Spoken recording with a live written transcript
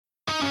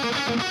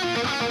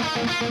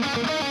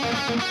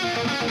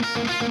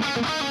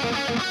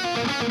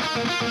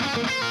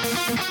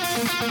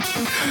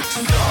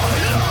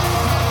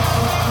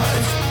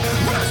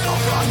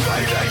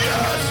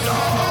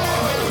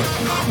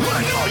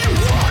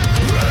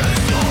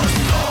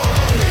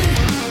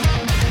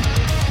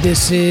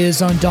This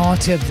is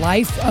Undaunted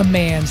Life, a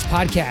Man's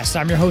Podcast.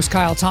 I'm your host,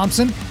 Kyle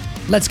Thompson.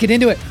 Let's get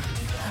into it.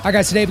 All right,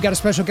 guys, today we've got a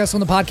special guest on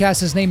the podcast.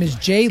 His name is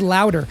Jay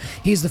LOWDER.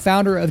 He's the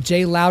founder of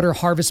Jay LOWDER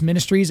Harvest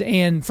Ministries.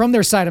 And from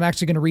their site, I'm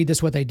actually going to read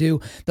this, what they do.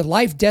 The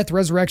life, death,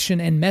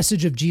 resurrection, and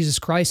message of Jesus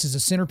Christ is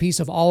a centerpiece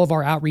of all of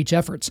our outreach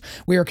efforts.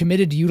 We are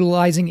committed to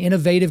utilizing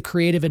innovative,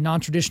 creative, and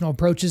non-traditional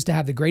approaches to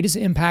have the greatest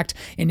impact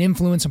and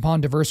influence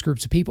upon diverse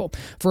groups of people.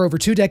 For over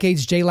 2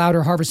 decades, Jay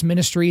LOWDER Harvest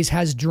Ministries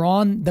has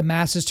drawn the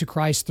masses to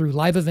Christ through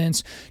live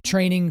events,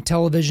 training,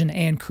 television,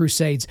 and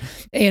crusades.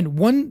 And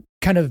one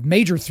kind of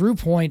major through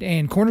point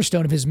and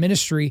cornerstone of his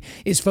ministry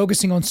is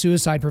focusing on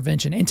suicide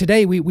prevention. And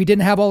today we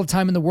didn't have all the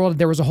time in the world.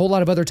 There was a whole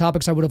lot of other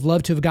topics I would have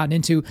loved to have gotten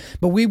into,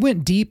 but we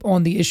went deep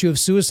on the issue of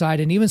suicide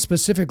and even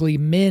specifically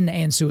men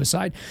and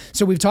suicide.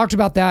 So we've talked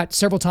about that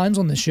several times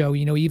on the show.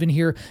 You know, even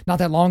here not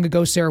that long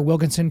ago, Sarah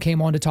Wilkinson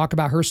came on to talk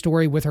about her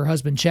story with her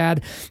husband,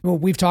 Chad. Well,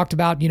 we've talked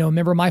about,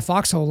 rember my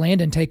foxhole,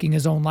 Landon, taking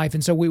his own life.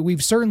 And so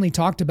we've certainly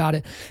talked about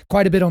it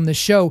quite a bit on this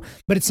show,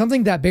 but it's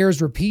something that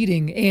bears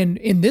repeating. And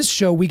in this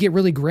show, we get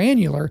really granular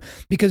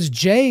because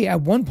Jay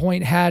at one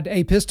point had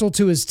a pistol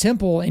to his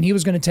temple and he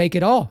was going to take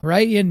it all,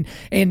 right? And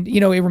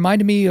it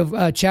reminded me of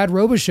Chad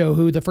Robichaux,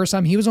 who the first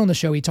time he was on the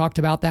show, he talked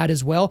about that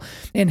as well,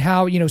 and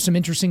how, some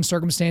interesting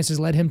circumstances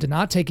led him to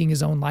not taking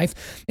his own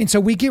life. And so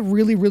we get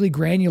really, really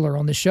granular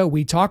on the show.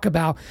 We talk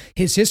about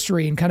his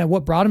history and kind of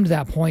what brought him to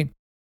that point,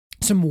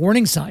 some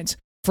warning signs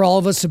for all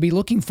of us to be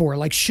looking for.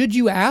 Like, should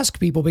you ask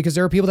people? Because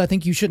there are people that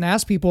think you shouldn't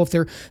ask people if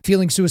they're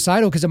feeling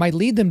suicidal because it might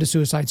lead them to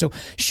suicide. So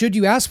should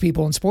you ask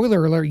people? And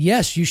spoiler alert,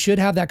 yes, you should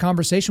have that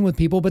conversation with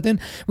people. But then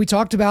we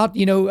talked about,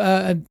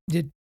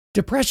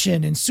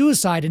 depression and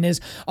suicide, and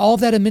is all of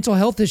that a mental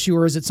health issue,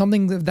 or is it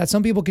something that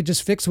some people could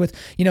just fix with,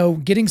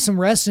 getting some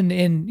rest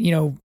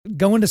and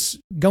going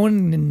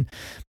and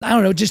I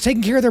don't know, just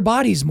taking care of their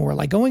bodies more,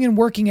 like going and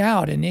working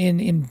out and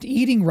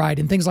eating right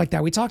and things like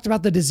that. We talked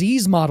about the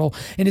disease model,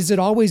 and is it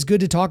always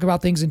good to talk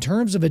about things in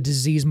terms of a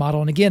disease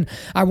model? And again,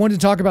 I wanted to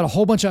talk about a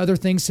whole bunch of other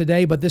things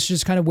today, but this is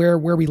just kind of where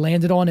we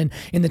landed on. And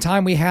in the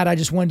time we had, I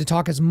just wanted to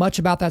talk as much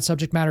about that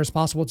subject matter as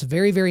possible. It's a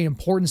very, very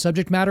important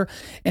subject matter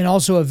and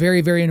also a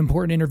very, very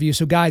important interview.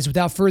 So guys,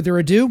 without further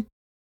ado,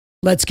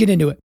 let's get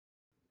into it.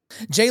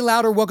 Jay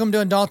LOWDER, welcome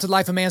to Undaunted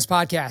Life, a Man's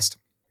Podcast.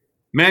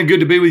 Man, good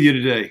to be with you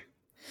today.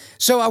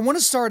 So I want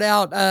to start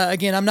out,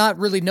 again, I'm not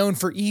really known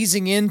for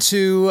easing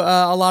into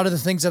a lot of the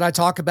things that I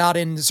talk about.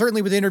 And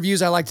certainly with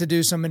interviews, I like to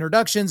do some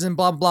introductions and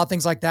blah, blah, blah,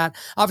 things like that.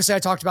 Obviously, I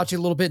talked about you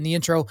a little bit in the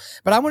intro,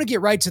 but I want to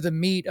get right to the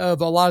meat of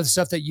a lot of the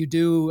stuff that you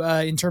do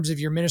in terms of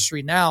your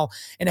ministry now.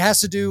 And it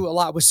has to do a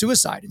lot with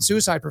suicide and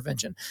suicide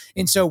prevention.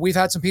 And so we've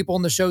had some people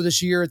on the show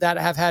this year that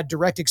have had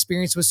direct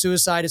experience with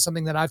suicide. It's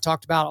something that I've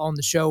talked about on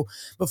the show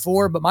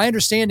before. But my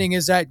understanding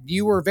is that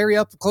you were very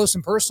up close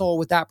and personal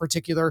with that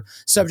particular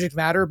subject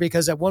matter,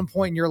 because at one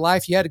point in your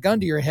life, you had a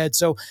gun to your head.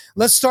 So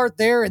let's start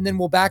there, and then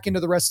we'll back into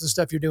the rest of the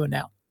stuff you're doing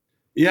now.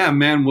 Yeah,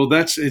 man. Well,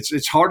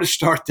 it's hard to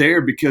start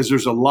there because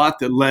there's a lot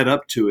that led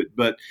up to it.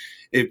 But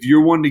if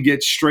you're wanting to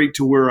get straight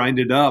to where I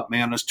ended up,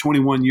 man, I was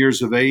 21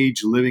 years of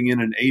age, living in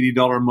an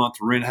 $80 a month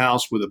rent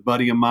house with a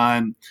buddy of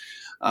mine,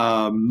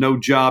 no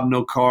job,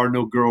 no car,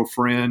 no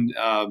girlfriend.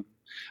 I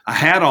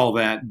had all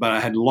that, but I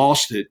had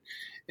lost it.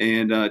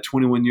 And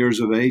 21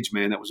 years of age,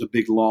 man, that was a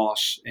big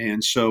loss.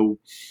 And so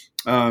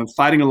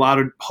fighting a lot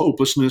of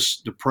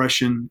hopelessness,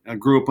 depression. I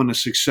grew up in a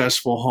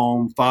successful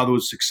home. Father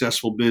was a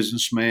successful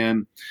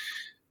businessman.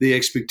 The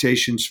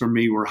expectations for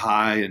me were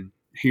high, and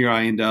here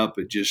I end up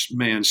at just,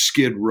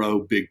 skid row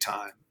big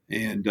time.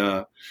 And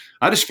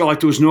I just felt like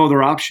there was no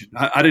other option.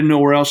 I didn't know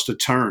where else to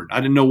turn. I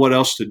didn't know what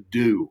else to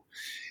do.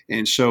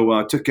 And so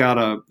I took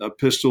out a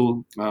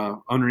pistol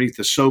underneath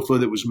the sofa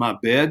that was my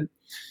bed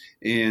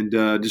and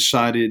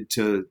decided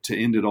to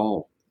end it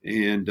all.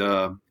 And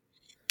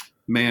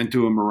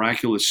through a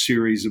miraculous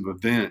series of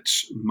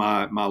events,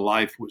 my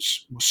life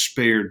was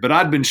spared. But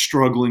I'd been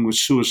struggling with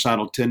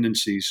suicidal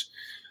tendencies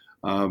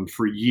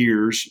for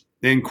years.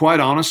 And quite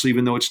honestly,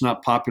 even though it's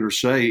not popular to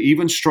say,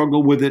 even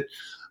struggled with it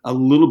a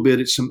little bit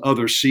at some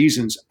other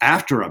seasons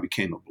after I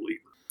became a believer.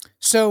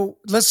 So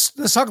let's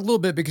talk a little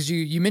bit, because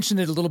you mentioned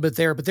it a little bit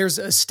there, but there's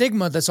a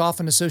stigma that's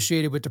often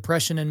associated with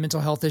depression and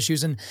mental health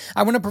issues. And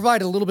I want to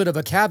provide a little bit of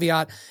a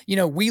caveat.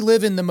 We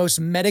live in the most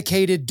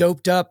medicated,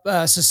 doped up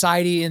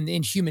society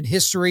in human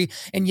history.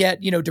 And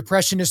yet,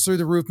 depression is through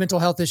the roof. Mental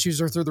health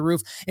issues are through the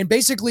roof. And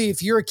basically,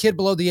 if you're a kid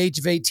below the age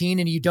of 18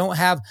 and you don't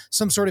have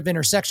some sort of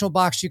intersectional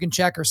box you can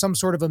check or some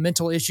sort of a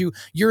mental issue,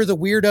 you're the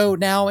weirdo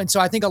now. And so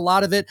I think a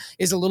lot of it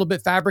is a little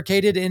bit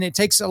fabricated, and it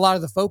takes a lot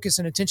of the focus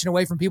and attention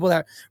away from people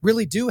that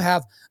really do have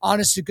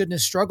honest to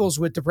goodness struggles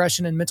with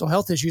depression and mental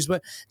health issues.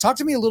 But talk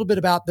to me a little bit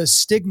about the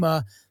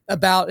stigma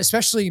about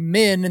especially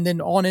men, and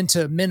then on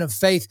into men of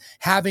faith,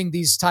 having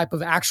these type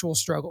of actual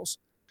struggles.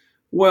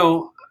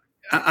 Well,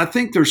 I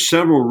think there's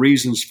several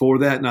reasons for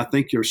that, and I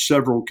think there's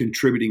several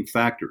contributing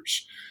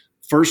factors.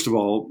 First of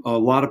all, a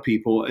lot of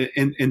people,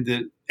 in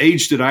the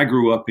age that I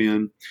grew up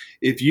in,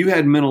 if you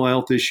had mental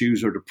health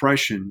issues or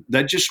depression,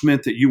 that just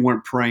meant that you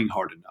weren't praying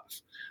hard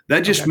enough.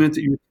 That just Okay. meant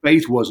that your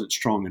faith wasn't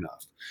strong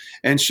enough.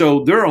 And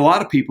so there are a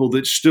lot of people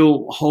that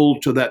still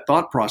hold to that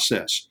thought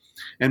process.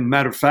 And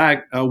matter of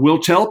fact, we'll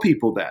tell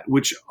people that,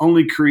 which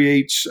only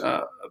creates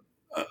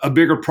a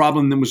bigger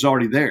problem than was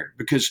already there.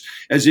 Because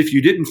as if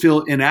you didn't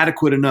feel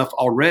inadequate enough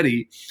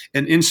already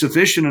and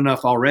insufficient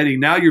enough already,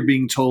 now you're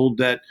being told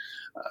that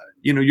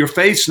your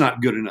faith's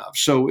not good enough.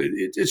 So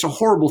it's a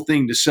horrible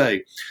thing to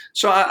say.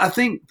 So I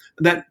think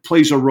that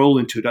plays a role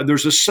into it.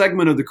 There's a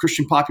segment of the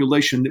Christian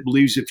population that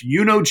believes if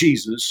you know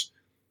Jesus,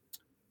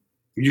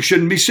 you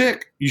shouldn't be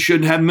sick. You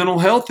shouldn't have mental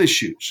health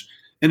issues.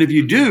 And if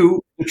you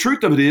do, the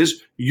truth of it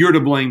is you're to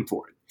blame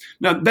for it.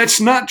 Now,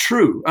 that's not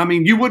true. I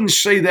mean, you wouldn't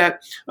say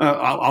that,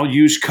 I'll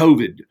use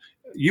COVID.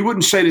 You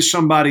wouldn't say to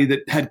somebody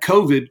that had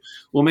COVID,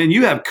 well, man,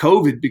 you have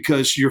COVID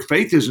because your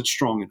faith isn't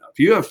strong enough.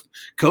 You have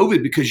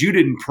COVID because you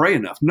didn't pray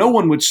enough. No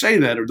one would say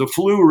that, or the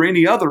flu or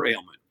any other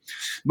ailment.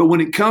 But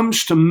when it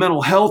comes to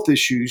mental health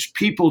issues,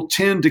 people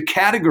tend to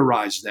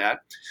categorize that.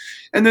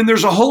 And then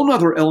there's a whole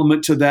other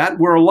element to that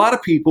where a lot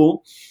of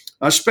people,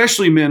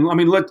 especially men, I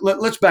mean,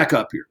 let's back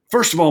up here.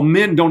 First of all,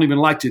 men don't even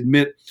like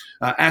to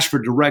ask for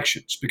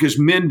directions because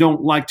men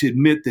don't like to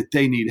admit that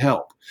they need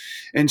help.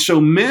 And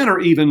so men are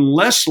even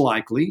less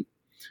likely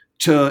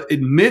to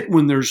admit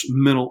when there's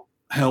mental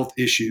health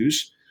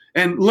issues.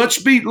 And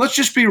let's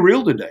just be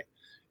real today.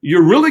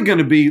 You're really going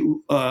to be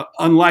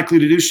unlikely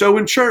to do so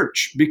in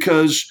church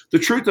because the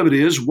truth of it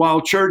is,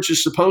 while church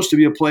is supposed to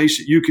be a place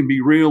that you can be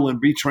real and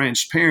be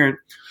transparent,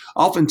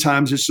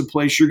 oftentimes it's a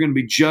place you're going to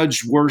be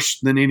judged worse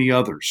than any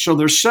other. So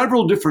there's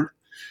several different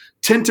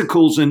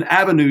tentacles and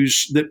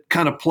avenues that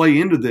kind of play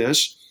into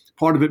this.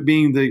 Part of it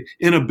being the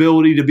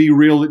inability to be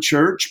real at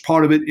church,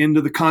 part of it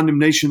into the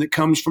condemnation that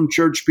comes from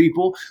church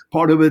people,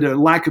 part of it a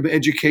lack of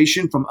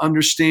education from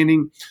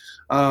understanding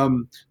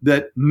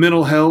that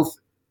mental health,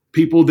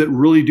 people that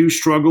really do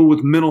struggle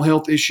with mental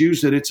health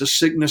issues, that it's a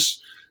sickness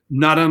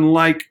not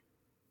unlike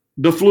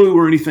the flu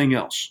or anything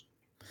else.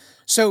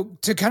 So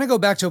to kind of go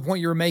back to a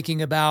point you were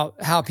making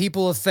about how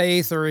people of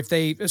faith, or if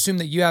they assume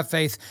that you have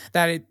faith,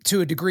 that it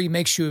to a degree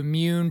makes you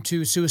immune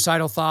to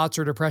suicidal thoughts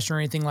or depression or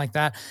anything like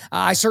that.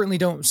 I certainly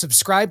don't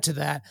subscribe to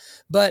that,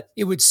 but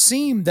it would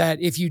seem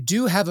that if you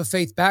do have a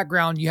faith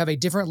background, you have a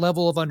different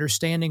level of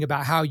understanding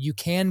about how you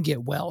can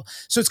get well.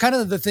 So it's kind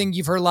of the thing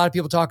you've heard a lot of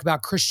people talk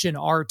about Christian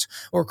art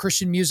or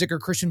Christian music or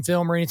Christian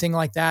film or anything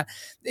like that.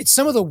 It's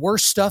some of the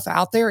worst stuff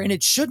out there, and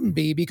it shouldn't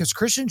be, because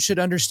Christians should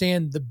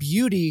understand the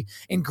beauty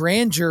and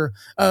grandeur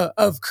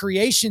of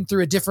creation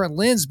through a different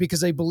lens because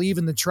they believe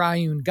in the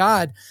triune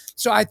God.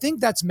 So I think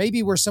that's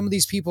maybe where some of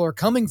these people are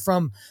coming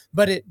from,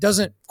 but it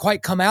doesn't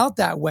quite come out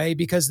that way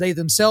because they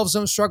themselves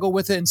don't struggle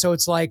with it. And so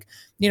it's like,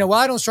 well,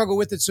 I don't struggle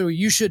with it, so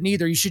you shouldn't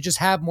either. You should just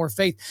have more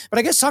faith. But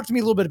I guess talk to me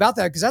a little bit about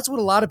that, because that's what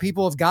a lot of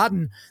people have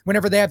gotten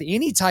whenever they have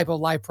any type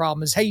of life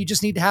problem is, hey, you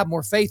just need to have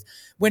more faith.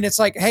 When it's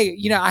like, hey,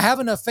 I have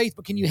enough faith,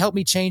 but can you help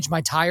me change my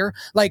tire?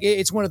 Like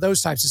it's one of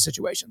those types of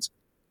situations.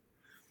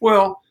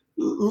 Well,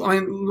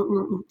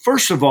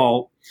 first of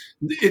all,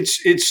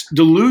 it's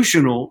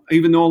delusional,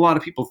 even though a lot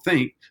of people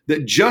think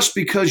that just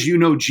because you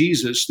know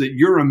Jesus, that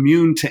you're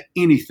immune to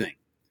anything,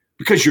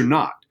 because you're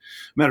not.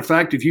 Matter of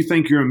fact, if you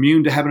think you're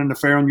immune to having an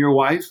affair on your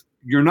wife,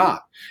 you're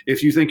not.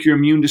 If you think you're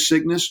immune to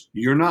sickness,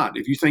 you're not.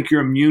 If you think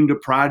you're immune to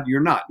pride, you're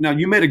not. Now,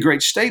 you made a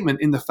great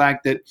statement in the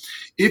fact that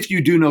if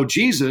you do know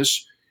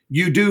Jesus,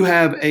 you do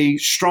have a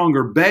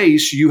stronger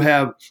base, you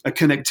have a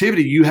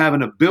connectivity, you have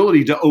an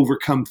ability to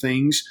overcome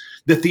things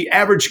that the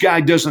average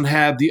guy doesn't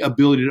have the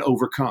ability to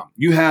overcome.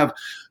 You have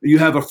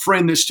a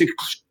friend that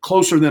sticks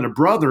closer than a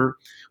brother,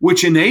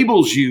 which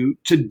enables you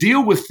to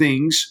deal with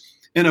things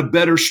in a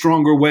better,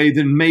 stronger way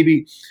than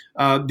maybe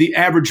the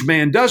average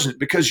man doesn't,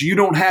 because you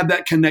don't have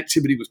that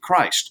connectivity with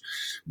Christ.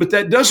 But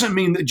that doesn't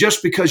mean that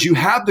just because you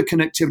have the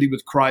connectivity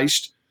with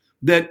Christ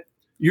that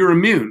you're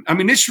immune. I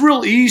mean, it's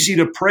real easy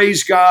to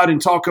praise God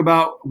and talk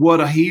about what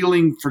a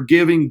healing,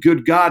 forgiving,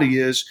 good God He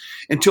is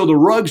until the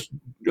rug's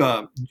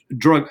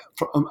drug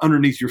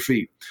underneath your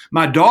feet.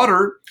 My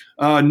daughter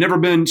never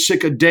been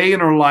sick a day in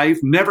her life,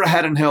 never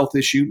had a health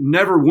issue,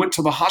 never went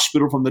to the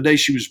hospital from the day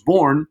she was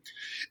born.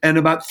 And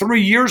about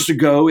 3 years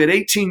ago, at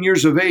 18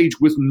 years of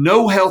age, with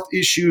no health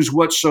issues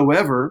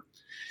whatsoever,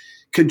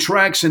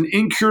 contracts an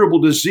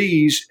incurable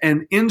disease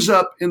and ends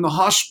up in the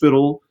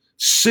hospital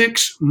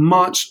 6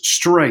 months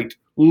straight.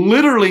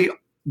 Literally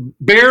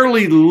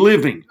barely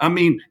living. I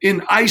mean,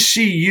 in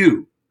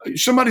ICU,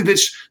 somebody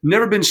that's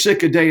never been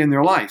sick a day in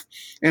their life.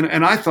 And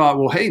I thought,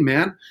 well, hey,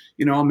 man,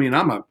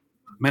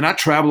 I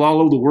travel all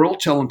over the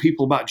world telling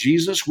people about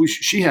Jesus.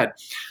 She had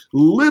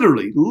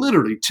literally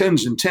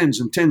tens and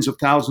tens and tens of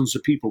thousands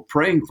of people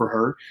praying for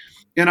her.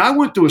 And I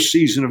went through a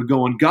season of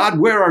going, God,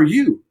 where are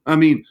you? I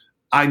mean,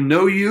 I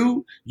know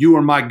you. You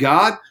are my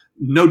God.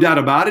 No doubt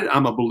about it.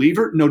 I'm a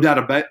believer. No doubt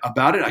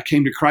about it. I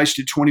came to Christ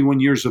at 21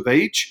 years of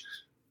age.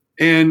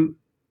 And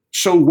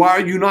So why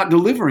are you not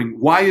delivering?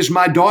 Why is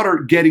my daughter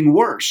getting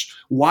worse?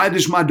 Why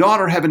does my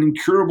daughter have an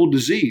incurable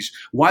disease?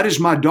 Why does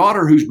my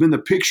daughter, who's been the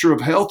picture of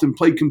health and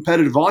played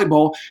competitive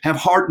volleyball, have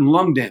heart and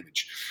lung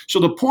damage? So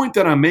the point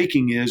that I'm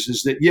making is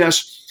that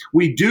yes,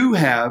 we do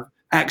have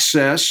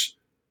access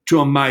to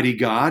a mighty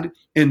God.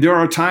 And there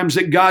are times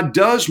that God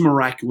does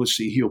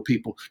miraculously heal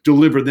people,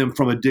 deliver them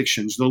from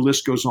addictions. The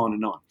list goes on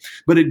and on.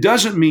 But it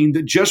doesn't mean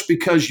that just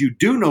because you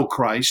do know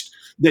Christ,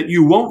 that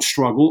you won't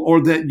struggle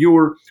or that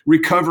your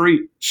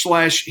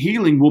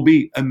recovery/healing will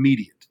be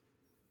immediate.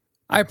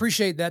 I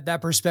appreciate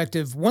that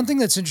perspective. One thing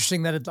that's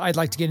interesting that I'd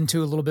like to get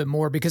into a little bit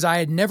more, because I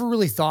had never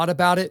really thought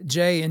about it,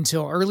 Jay,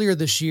 until earlier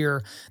this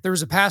year. There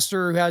was a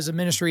pastor who has a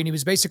ministry, and he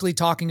was basically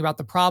talking about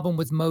the problem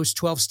with most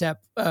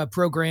 12-step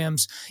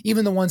programs,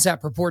 even the ones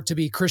that purport to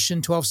be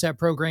Christian 12-step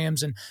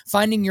programs, and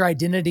finding your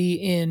identity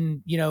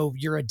in,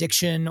 your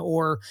addiction,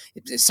 or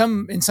in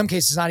some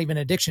cases, not even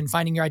addiction,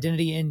 finding your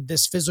identity in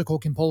this physical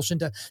compulsion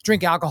to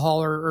drink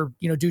alcohol or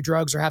do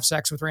drugs or have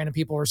sex with random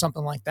people or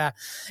something like that.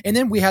 And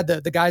then we had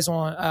the guys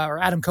on,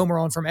 or Adam Comer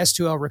on from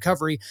S2L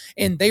Recovery,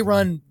 and they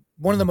run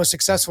one of the most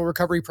successful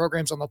recovery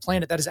programs on the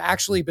planet that is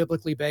actually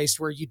biblically based,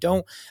 where you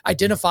don't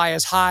identify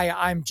as, hi,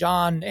 I'm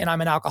John and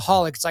I'm an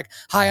alcoholic. It's like,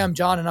 hi, I'm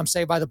John and I'm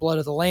saved by the blood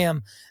of the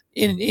Lamb.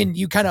 And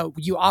you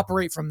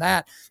operate from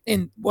that.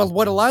 And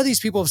what a lot of these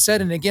people have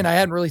said, and again, I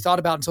hadn't really thought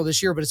about until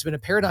this year, but it's been a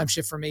paradigm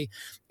shift for me,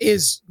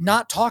 is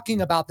not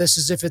talking about this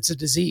as if it's a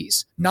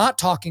disease, not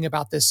talking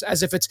about this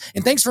as if it's,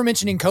 and thanks for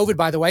mentioning COVID,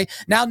 by the way.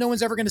 Now no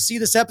one's ever going to see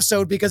this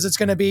episode because it's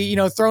going to be,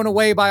 thrown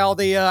away by all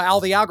the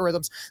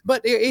algorithms.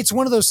 But it's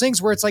one of those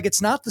things where it's like,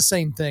 it's not the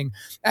same thing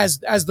as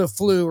the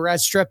flu or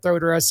as strep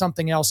throat or as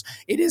something else.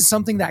 It is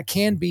something that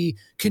can be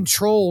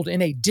controlled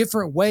in a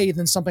different way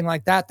than something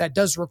like that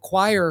does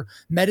require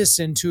medicine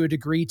to a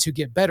degree to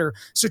get better.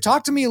 So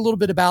talk to me a little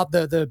bit about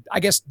the I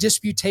guess,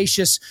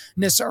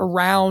 disputatiousness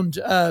around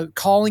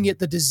calling it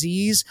the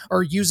disease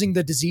or using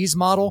the disease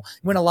model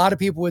when a lot of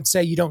people would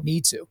say you don't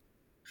need to.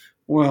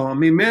 Well, I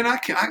mean, man,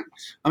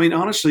 I mean,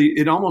 honestly,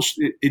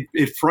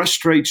 it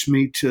frustrates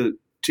me to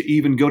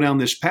even go down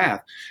this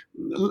path.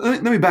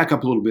 Let me back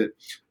up a little bit.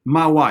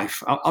 My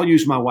wife, I'll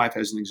use my wife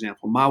as an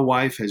example. My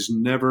wife has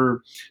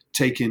never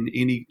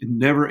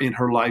in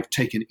her life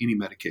taken any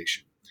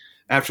medication.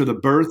 After the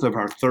birth of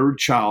our third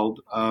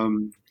child,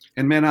 and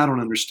man, I don't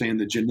understand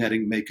the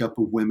genetic makeup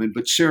of women,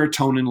 but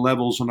serotonin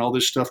levels and all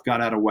this stuff got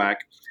out of whack.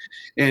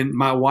 And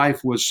my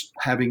wife was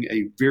having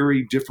a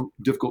very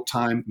difficult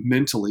time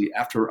mentally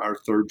after our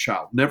third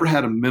child. Never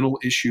had a mental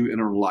issue in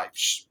her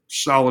life,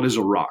 solid as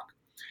a rock.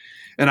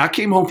 And I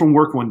came home from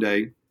work one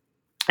day,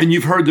 and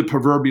you've heard the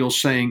proverbial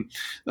saying,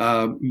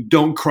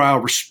 don't cry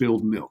over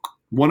spilled milk.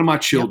 One of my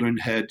children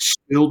had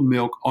spilled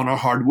milk on a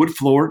hardwood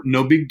floor.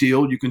 No big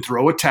deal. You can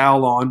throw a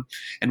towel on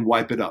and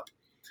wipe it up.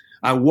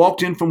 I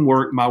walked in from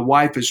work. My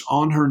wife is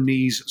on her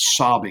knees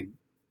sobbing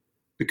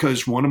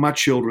because one of my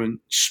children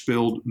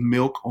spilled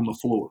milk on the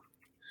floor.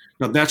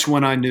 Now, that's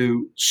when I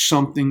knew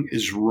something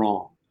is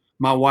wrong.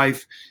 My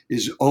wife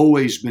has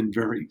always been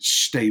very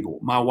stable.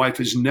 My wife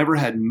has never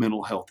had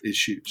mental health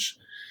issues.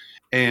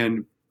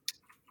 And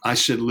I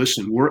said,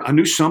 listen, I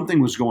knew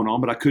something was going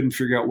on, but I couldn't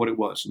figure out what it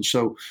was. And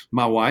so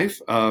my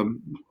wife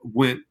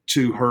went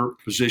to her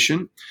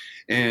physician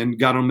and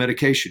got on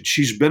medication.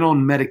 She's been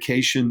on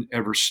medication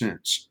ever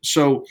since.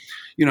 So,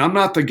 I'm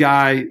not the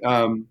guy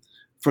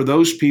for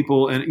those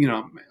people. And,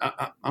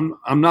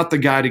 I'm not the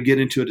guy to get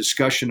into a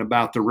discussion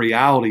about the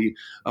reality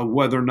of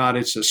whether or not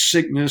it's a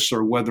sickness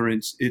or whether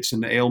it's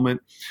an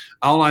ailment.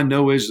 All I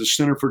know is the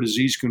Center for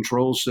Disease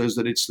Control says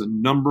that it's the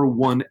number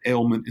one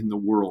ailment in the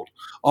world.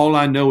 All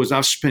I know is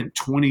I've spent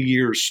 20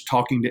 years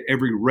talking to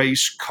every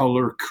race,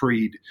 color,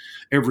 creed,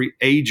 every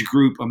age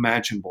group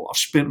imaginable.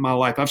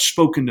 I've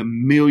spoken to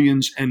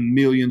millions and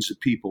millions of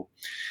people.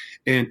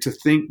 And to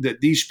think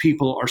that these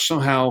people are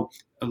somehow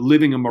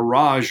living a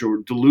mirage or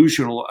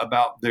delusional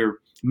about their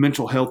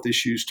mental health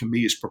issues, to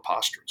me, is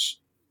preposterous.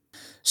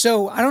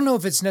 So I don't know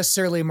if it's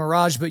necessarily a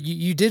mirage, but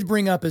you did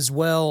bring up as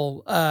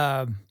well.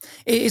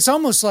 It's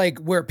almost like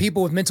where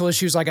people with mental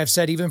issues, like I've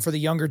said, even for the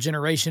younger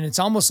generation, it's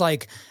almost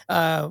like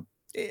an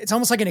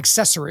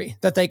accessory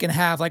that they can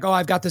have, like, oh,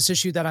 I've got this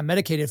issue that I'm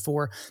medicated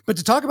for. But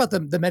to talk about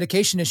the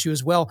medication issue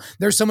as well,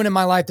 there's someone in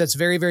my life that's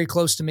very, very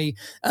close to me.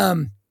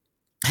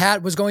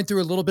 Was going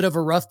through a little bit of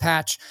a rough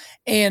patch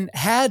and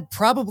had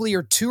probably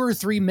a 2 or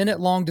 3 minute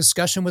long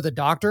discussion with a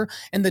doctor,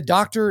 and the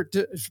doctor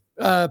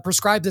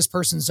prescribed this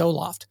person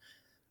Zoloft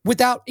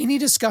without any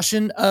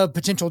discussion of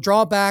potential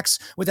drawbacks,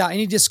 without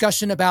any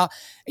discussion about,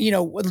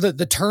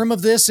 the term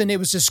of this. And it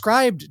was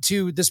described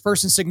to this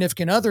person's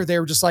significant other. They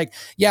were just like,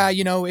 yeah,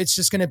 it's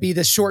just going to be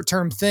this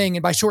short-term thing.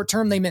 And by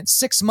short-term, they meant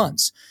 6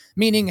 months,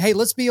 meaning, hey,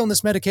 let's be on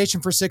this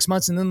medication for 6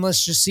 months and then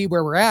let's just see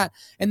where we're at.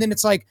 And then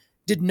it's like,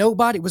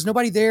 was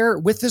nobody there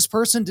with this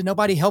person? Did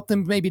nobody help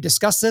them maybe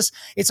discuss this?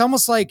 It's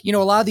almost like, a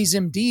lot of these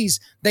MDs,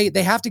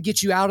 they have to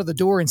get you out of the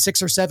door in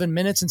 6 or 7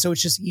 minutes. And so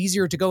it's just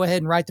easier to go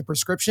ahead and write the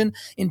prescription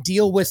and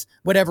deal with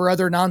whatever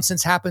other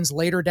nonsense happens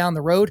later down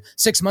the road,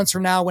 6 months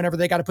from now, whenever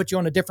they got to put you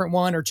on a different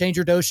one or change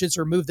your dosage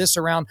or move this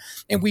around.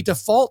 And we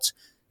default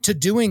to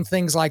doing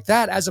things like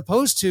that, as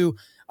opposed to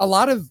a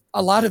lot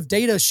of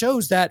data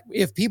shows that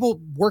if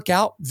people work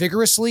out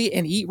vigorously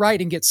and eat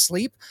right and get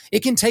sleep,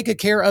 it can take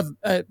care of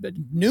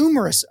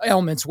numerous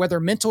ailments,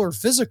 whether mental or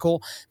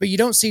physical, but you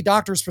don't see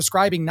doctors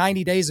prescribing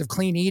 90 days of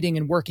clean eating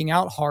and working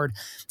out hard.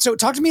 So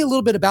talk to me a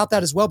little bit about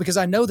that as well, because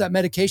I know that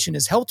medication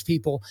has helped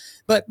people,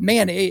 but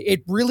man,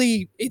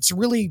 it's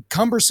really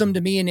cumbersome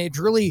to me. And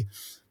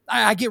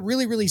I get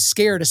really, really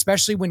scared,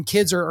 especially when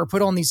kids are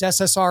put on these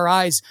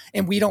SSRIs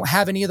and we don't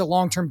have any of the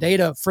long-term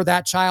data for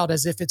that child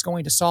as if it's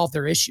going to solve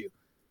their issue.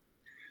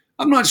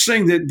 I'm not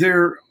saying that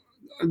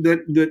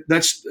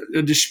that's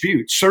a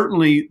dispute.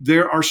 Certainly,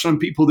 there are some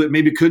people that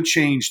maybe could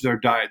change their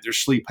diet, their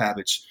sleep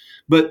habits.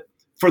 But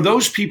for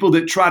those people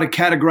that try to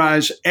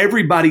categorize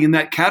everybody in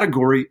that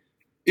category,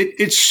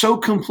 it's so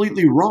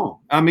completely wrong.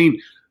 I mean,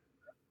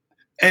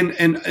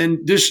 And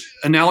this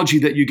analogy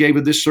that you gave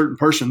of this certain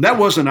person, that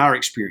wasn't our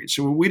experience.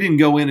 So we didn't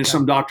go in and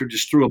some doctor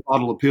just threw a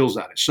bottle of pills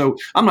at us. So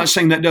I'm not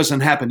saying that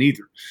doesn't happen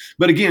either.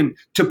 But again,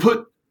 to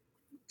put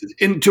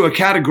into a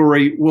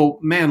category, well,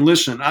 man,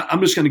 listen, I'm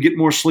just going to get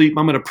more sleep.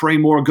 I'm going to pray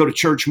more, go to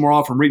church more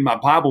often, read my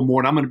Bible more,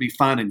 and I'm going to be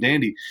fine and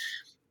dandy.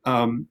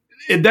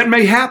 That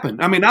may happen.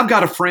 I mean, I've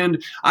got a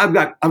friend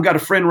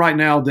right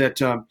now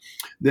that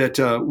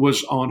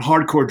was on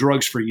hardcore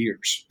drugs for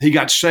years. He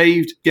got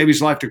saved, gave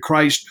his life to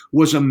Christ,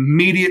 was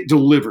immediate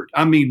delivered.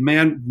 I mean,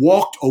 man,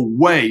 walked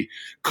away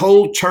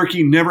cold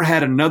turkey, never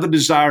had another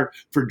desire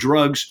for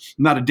drugs,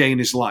 not a day in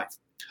his life.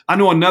 I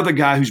know another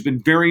guy who's been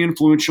very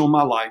influential in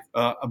my life,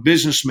 a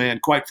businessman,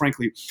 quite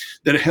frankly,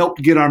 that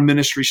helped get our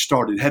ministry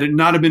started. Had it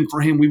not have been for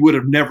him, we would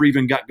have never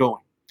even got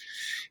going.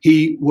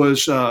 He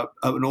was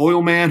an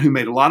oil man who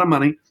made a lot of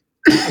money,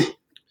 and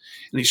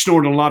he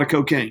snorted a lot of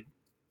cocaine.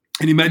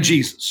 And he met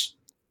Jesus,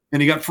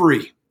 and he got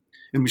free,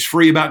 and was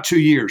free about 2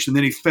 years, and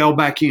then he fell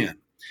back in.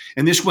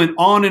 And this went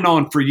on and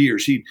on for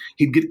years. He'd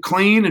get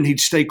clean, and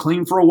he'd stay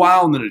clean for a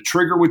while, and then a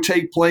trigger would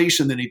take place,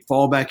 and then he'd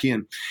fall back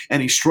in.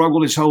 And he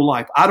struggled his whole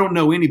life. I don't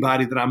know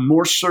anybody that I'm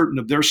more certain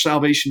of their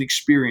salvation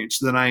experience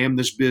than I am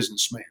this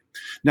businessman.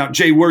 Now,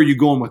 Jay, where are you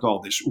going with all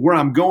this? Where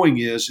I'm going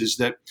is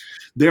that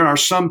there are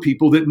some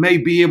people that may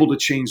be able to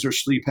change their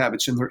sleep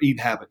habits and their eat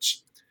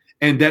habits.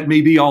 And that may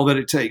be all that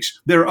it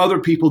takes. There are other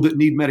people that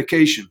need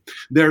medication.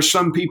 There are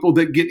some people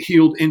that get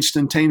healed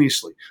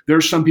instantaneously. There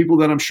are some people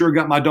that I'm sure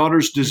got my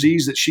daughter's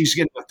disease that she's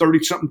getting a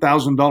 $30-something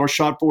thousand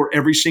shot for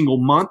every single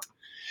month,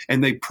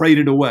 and they prayed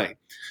it away.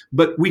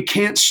 But we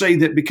can't say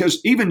that,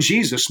 because even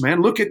Jesus,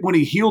 man, look at when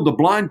he healed the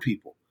blind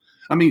people.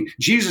 I mean,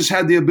 Jesus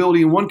had the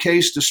ability in one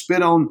case to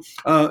spit on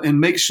and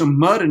make some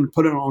mud and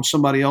put it on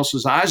somebody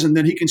else's eyes, and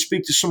then he can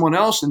speak to someone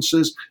else and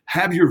says,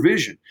 have your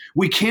vision.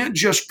 We can't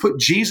just put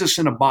Jesus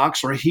in a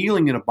box or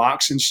healing in a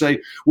box and say,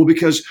 well,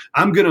 because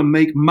I'm going to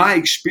make my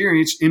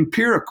experience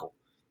empirical.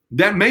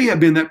 That may have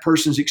been that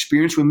person's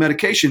experience with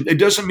medication. It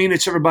doesn't mean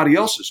it's everybody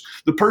else's.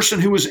 The person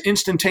who was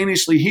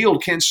instantaneously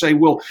healed can't say,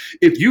 well,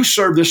 if you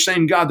serve the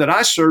same God that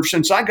I serve,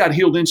 since I got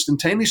healed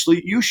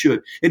instantaneously, you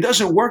should. It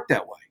doesn't work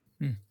that way.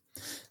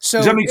 So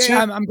does that make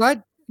sense? I'm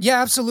glad.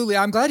 Yeah, absolutely.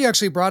 I'm glad you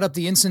actually brought up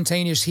the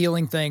instantaneous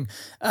healing thing.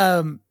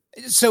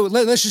 So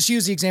let's just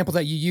use the example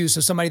that you use. So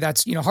somebody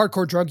that's,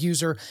 hardcore drug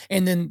user,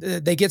 and then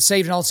they get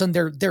saved, and all of a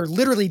sudden they're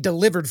literally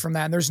delivered from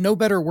that. And there's no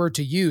better word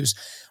to use.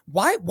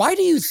 Why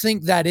do you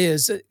think that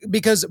is?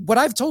 Because what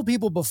I've told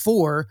people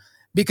before,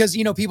 because,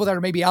 people that are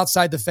maybe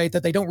outside the faith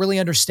that they don't really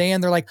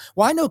understand, they're like,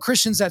 well, I know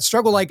Christians that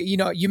struggle. Like,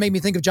 you made me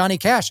think of Johnny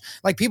Cash.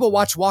 Like, people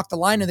watch Walk the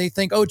Line and they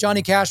think, oh,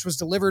 Johnny Cash was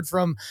delivered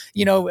from,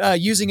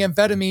 using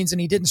amphetamines, and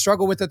he didn't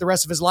struggle with it the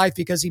rest of his life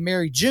because he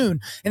married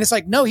June. And it's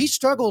like, no, he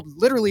struggled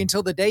literally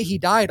until the day he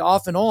died,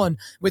 off and on,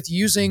 with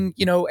using,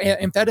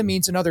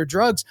 amphetamines and other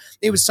drugs.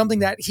 It was something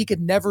that he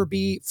could never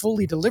be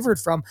fully delivered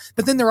from.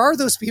 But then there are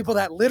those people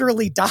that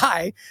literally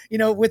die,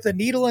 with a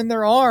needle in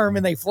their arm,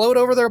 and they float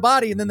over their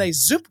body, and then they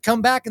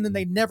come back, and then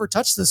they never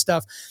touch this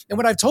stuff. And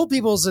what I've told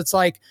people is, it's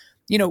like,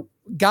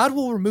 God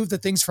will remove the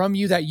things from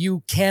you that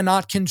you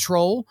cannot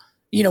control,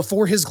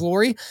 for his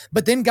glory.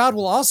 But then God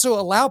will also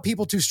allow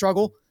people to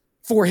struggle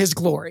for his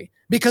glory.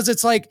 Because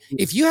it's like,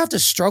 if you have to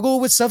struggle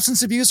with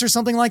substance abuse or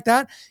something like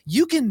that,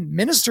 you can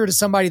minister to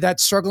somebody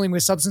that's struggling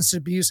with substance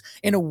abuse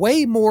in a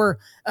way more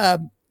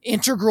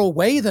integral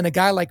way than a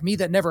guy like me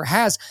that never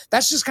has.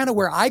 That's just kind of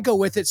where I go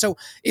with it. So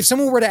if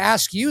someone were to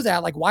ask you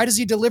that, like, why does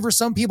he deliver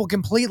some people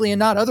completely and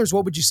not others?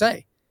 What would you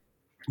say?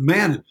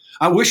 Man,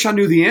 I wish I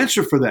knew the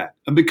answer for that,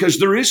 because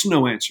there is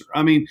no answer.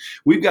 I mean,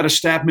 we've got a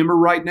staff member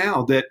right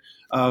now that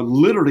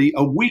literally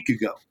a week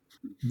ago,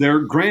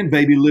 their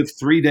grandbaby lived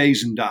 3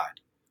 days and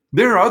died.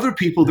 There are other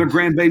people, their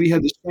grandbaby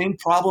had the same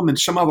problem in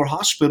some other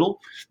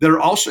hospital that are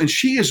also, and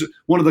she is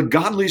one of the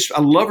godliest. I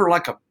love her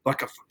like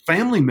a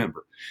family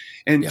member.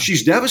 And Yeah.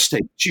 she's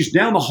devastated. She's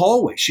down the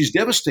hallway. She's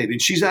devastated.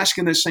 And she's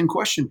asking that same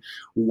question.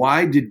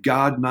 Why did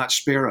God not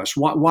spare us?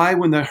 Why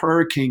when the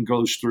hurricane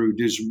goes through,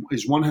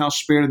 is one house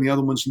spared and the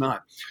other one's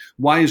not?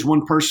 Why is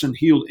one person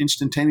healed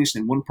instantaneously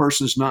and one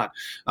person's not?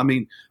 I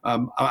mean,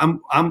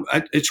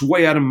 it's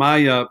way out of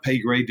my pay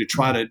grade to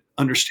try to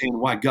understand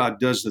why God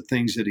does the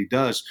things that he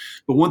does.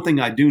 But one thing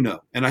I do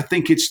know, and I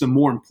think it's the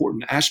more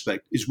important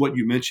aspect, is what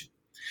you mentioned,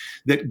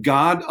 that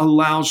God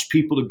allows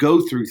people to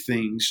go through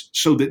things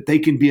so that they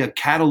can be a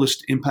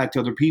catalyst to impact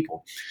other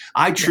people.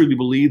 I truly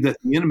believe that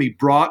the enemy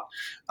brought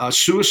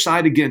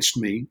suicide against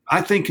me.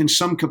 I think in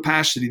some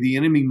capacity, the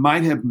enemy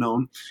might have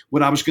known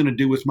what I was going to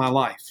do with my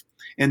life.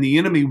 And the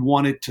enemy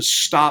wanted to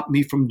stop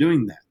me from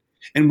doing that.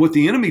 And what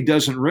the enemy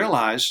doesn't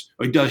realize,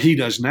 or he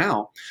does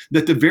now,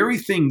 that the very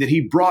thing that he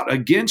brought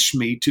against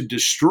me to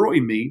destroy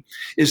me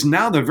is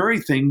now the very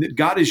thing that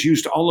God has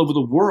used all over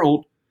the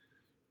world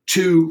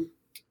to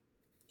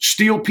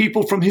steal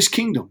people from his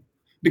kingdom.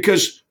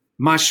 Because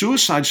my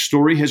suicide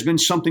story has been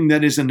something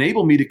that has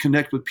enabled me to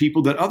connect with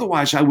people that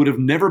otherwise I would have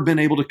never been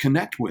able to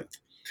connect with.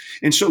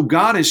 And so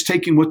God is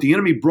taking what the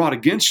enemy brought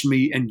against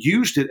me and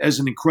used it as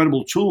an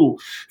incredible tool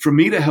for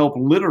me to help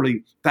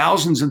literally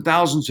thousands and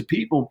thousands of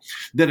people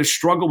that have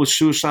struggled with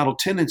suicidal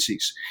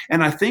tendencies.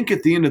 And I think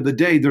at the end of the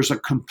day, there's a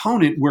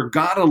component where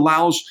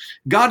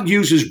God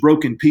uses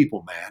broken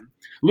people, man.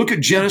 Look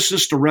at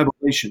Genesis to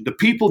Revelation. The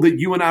people that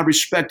you and I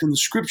respect in the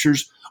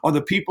scriptures are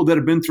the people that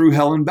have been through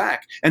hell and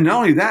back. And not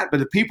only that, but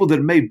the people that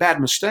have made bad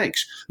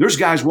mistakes. There's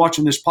guys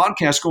watching this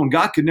podcast going,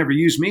 God could never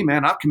use me,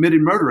 man. I've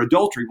committed murder,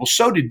 adultery. Well,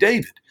 so did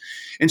David.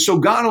 And so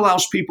God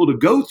allows people to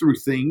go through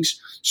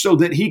things so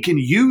that he can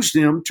use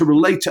them to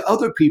relate to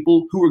other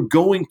people who are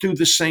going through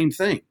the same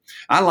thing.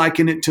 I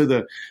liken it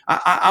to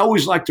I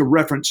always like to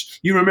reference,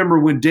 you remember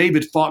when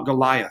David fought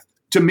Goliath.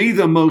 To me,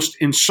 the most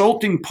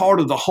insulting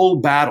part of the whole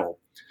battle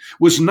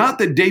was not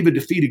that David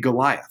defeated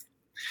Goliath.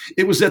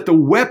 It was that the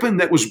weapon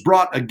that was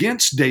brought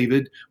against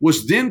David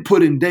was then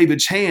put in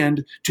David's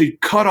hand to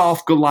cut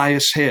off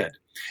Goliath's head.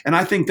 And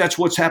I think that's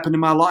what's happened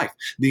in my life.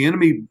 The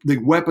enemy, the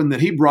weapon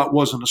that he brought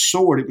wasn't a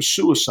sword, it was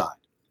suicide.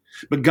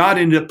 But God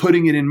ended up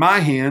putting it in my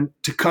hand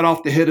to cut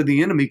off the head of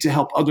the enemy to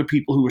help other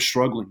people who are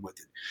struggling with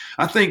it.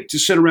 I think to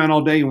sit around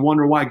all day and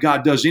wonder why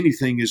God does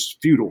anything is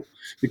futile,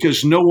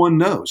 because no one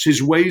knows.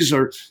 His ways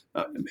are,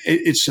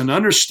 it's an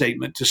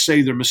understatement to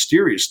say they're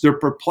mysterious. They're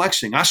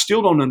perplexing. I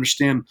still don't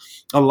understand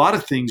a lot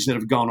of things that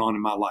have gone on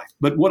in my life.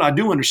 But what I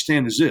do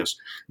understand is this: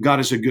 God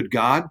is a good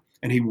God,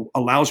 and he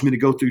allows me to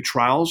go through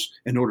trials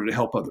in order to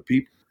help other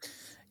people.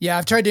 Yeah,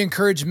 I've tried to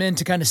encourage men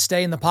to kind of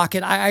stay in the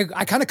pocket. I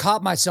kind of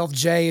caught myself,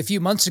 Jay, a few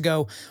months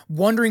ago,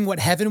 wondering what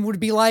heaven would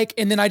be like.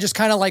 And then I just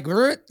kind of like,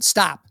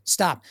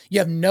 stop. You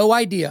have no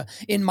idea.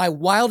 In my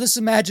wildest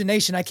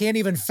imagination, I can't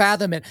even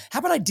fathom it. How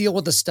about I deal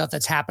with the stuff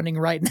that's happening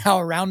right now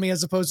around me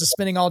as opposed to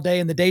spending all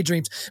day in the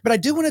daydreams? But I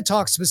do want to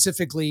talk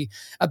specifically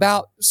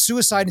about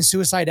suicide and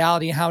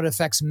suicidality and how it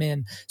affects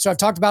men. So I've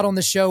talked about on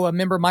the show, a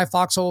member of my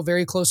foxhole, a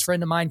very close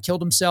friend of mine,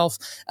 killed himself.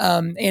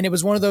 And it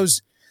was one of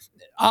those,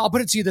 I'll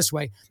put it to you this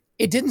way.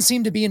 It didn't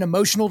seem to be an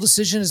emotional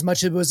decision as much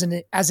as it was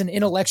as an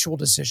intellectual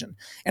decision.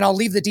 And I'll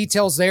leave the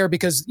details there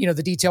because,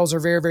 the details are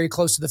very, very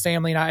close to the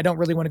family and I don't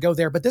really want to go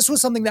there. But this was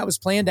something that was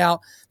planned out,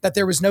 that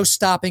there was no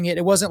stopping it.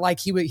 It wasn't like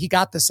he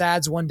got the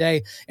SADS one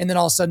day and then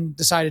all of a sudden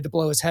decided to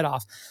blow his head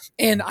off.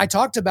 And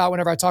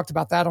whenever I talked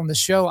about that on the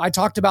show, I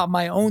talked about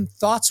my own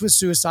thoughts with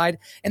suicide,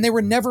 and they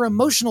were never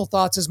emotional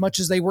thoughts as much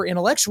as they were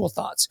intellectual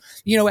thoughts.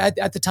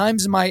 At the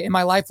times in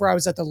my life where I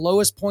was at the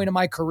lowest point of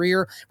my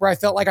career, where I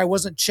felt like I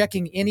wasn't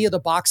checking any of the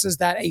boxes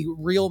that a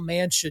real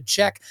man should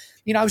check,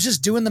 I was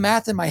just doing the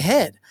math in my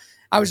head.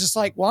 I was just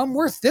like, well, I'm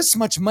worth this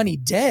much money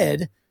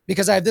dead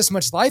because I have this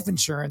much life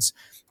insurance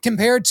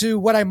compared to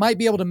what I might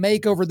be able to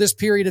make over this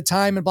period of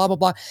time and blah, blah,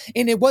 blah.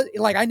 And it was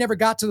like, I never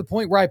got to the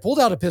point where I pulled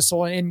out a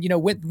pistol and,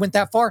 went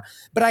that far,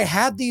 but I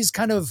had these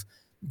kind of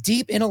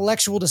deep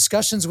intellectual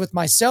discussions with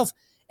myself.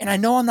 And I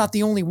know I'm not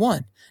the only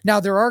one. Now,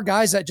 there are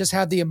guys that just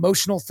have the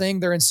emotional thing.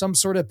 They're in some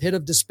sort of pit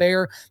of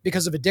despair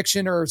because of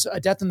addiction or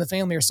a death in the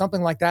family or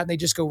something like that. And they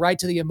just go right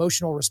to the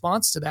emotional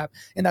response to that.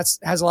 And that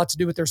has a lot to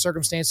do with their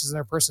circumstances and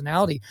their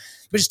personality.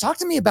 But just talk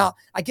to me about,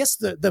 I guess,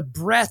 the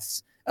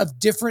breadth of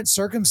different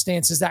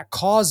circumstances that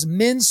cause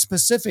men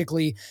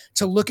specifically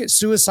to look at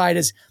suicide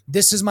as,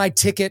 this is my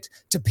ticket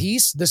to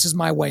peace. This is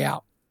my way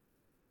out.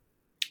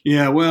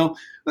 Yeah, well,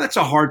 that's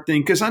a hard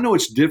thing because I know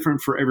it's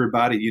different for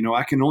everybody.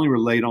 I can only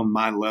relate on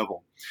my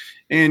level.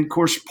 And of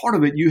course, part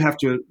of it, you have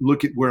to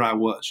look at where I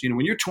was.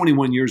 When you're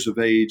 21 years of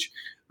age,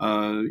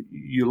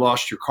 you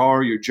lost your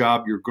car, your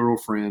job, your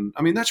girlfriend.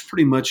 I mean, that's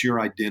pretty much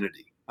your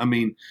identity. I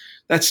mean,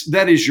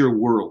 that is your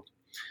world.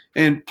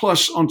 And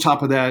plus, on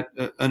top of that,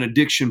 an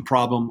addiction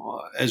problem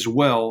as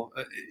well.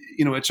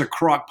 It's a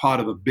crock pot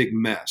of a big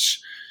mess.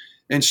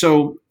 And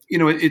so,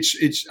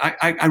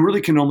 I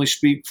really can only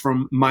speak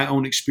from my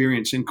own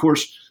experience. And of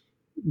course,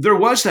 there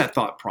was that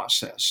thought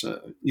process.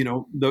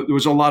 There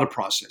was a lot of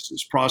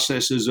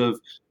processes of,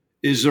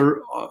 is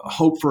there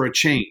hope for a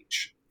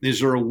change?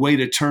 Is there a way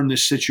to turn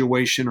this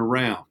situation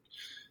around?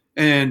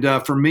 And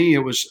for me, it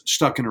was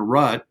stuck in a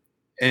rut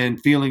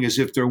and feeling as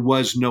if there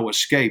was no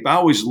escape. I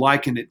always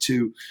liken it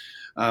to,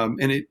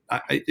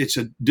 it's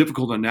a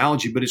difficult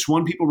analogy, but it's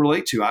one people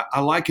relate to. I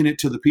liken it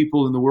to the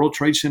people in the World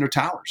Trade Center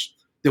towers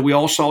that we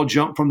all saw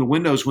jump from the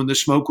windows when the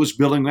smoke was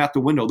billowing out the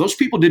window. Those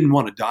people didn't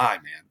want to die,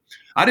 man.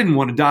 I didn't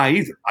want to die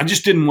either. I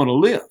just didn't want to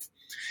live.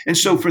 And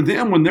so for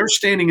them, when they're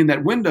standing in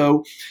that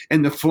window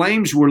and the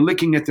flames were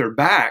licking at their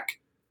back,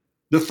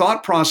 the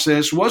thought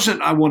process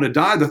wasn't, I want to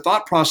die. The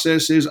thought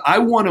process is, I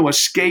want to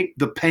escape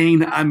the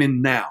pain I'm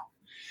in now.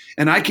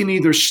 And I can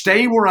either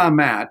stay where I'm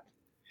at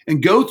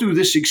and go through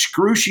this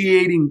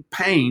excruciating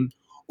pain,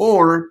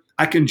 or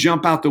I can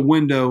jump out the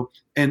window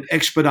and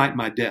expedite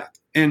my death.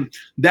 And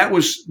that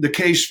was the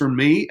case for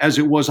me, as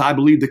it was, I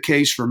believe, the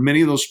case for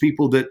many of those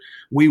people that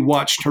we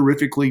watched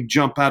horrifically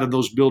jump out of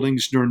those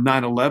buildings during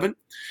 9/11.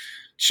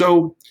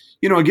 So,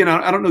 again,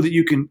 I don't know that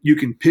you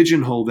can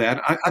pigeonhole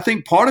that. I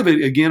think part of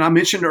it, again, I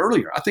mentioned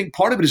earlier, I think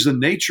part of it is the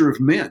nature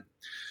of men.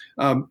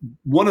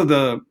 One of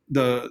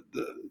the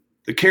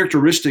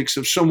characteristics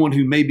of someone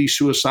who may be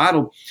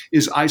suicidal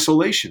is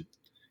isolation.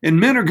 And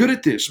men are good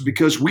at this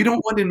because we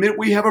don't want to admit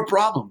we have a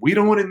problem. We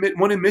don't want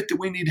to admit that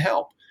we need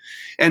help.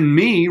 And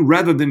me,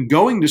 rather than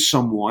going to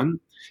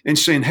someone and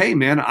saying, hey,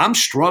 man, I'm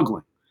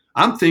struggling,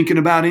 I'm thinking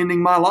about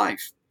ending my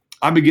life,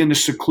 I begin to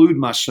seclude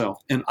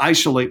myself and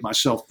isolate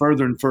myself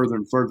further and further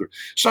and further.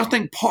 So I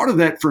think part of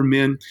that for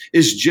men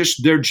is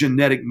just their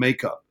genetic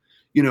makeup.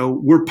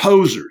 We're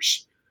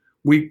posers.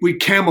 We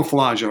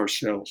camouflage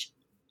ourselves.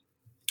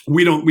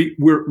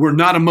 We're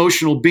not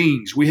emotional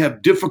beings. We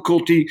have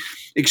difficulty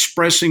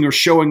expressing or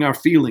showing our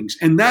feelings.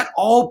 And that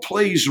all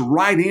plays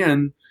right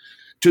in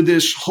to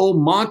this whole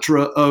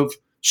mantra of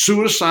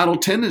suicidal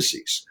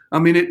tendencies. I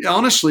mean, it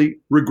honestly,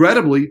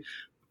 regrettably,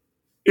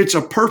 it's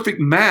a perfect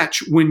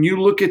match when you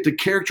look at the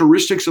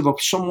characteristics of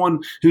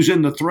someone who's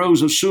in the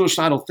throes of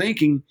suicidal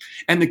thinking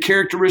and the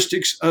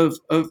characteristics of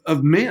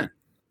men.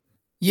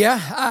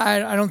 Yeah,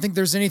 I don't think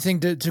there's anything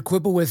to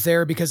quibble with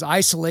there, because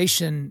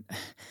isolation,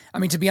 I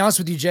mean, to be honest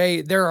with you,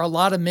 Jay, there are a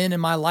lot of men in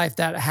my life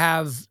that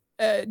have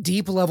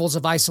deep levels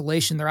of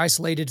isolation. They're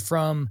isolated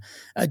from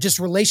just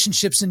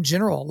relationships in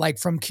general, like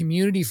from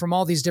community, from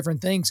all these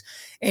different things.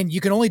 And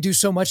you can only do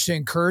so much to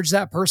encourage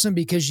that person,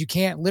 because you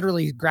can't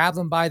literally grab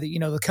them by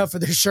the cuff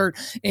of their shirt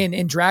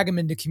and drag them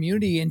into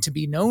community and to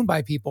be known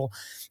by people.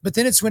 But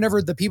then it's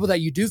whenever the people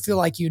that you do feel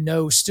like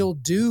still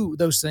do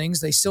those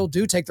things, they still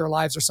do take their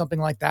lives or something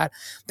like that.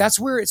 That's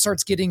where it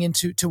starts getting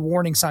into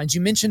warning signs.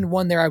 You mentioned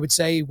one there, I would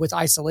say, with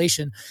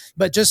isolation,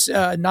 but just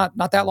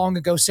not that long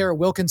ago, Sarah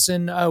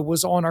Wilkinson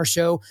was on our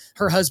show.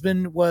 Her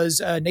husband was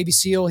a Navy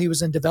SEAL. He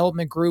was in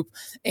development group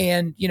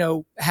and,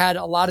 had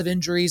a lot of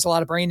injuries, a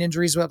lot of brain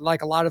injuries,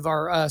 like a lot of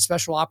our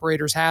special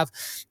operators have.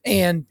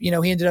 And, he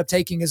ended up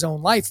taking his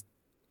own life.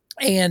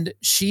 And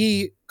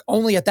she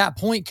only at that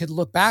point could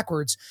look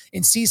backwards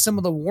and see some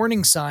of the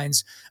warning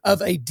signs of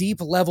a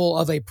deep level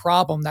of a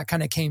problem that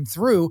kind of came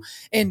through.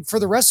 And for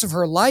the rest of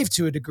her life,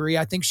 to a degree,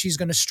 I think she's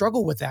going to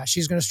struggle with that.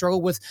 She's going to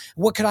struggle with,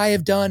 what could I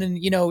have done? And,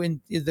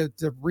 and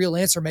the real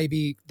answer may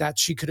be that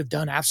she could have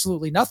done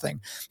absolutely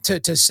nothing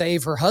to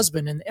save her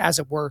husband, and as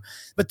it were.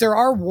 But there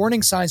are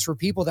warning signs for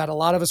people that a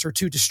lot of us are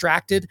too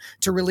distracted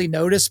to really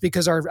notice,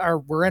 because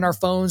we're in our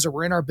phones, or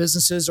we're in our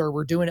businesses, or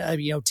we're doing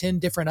 10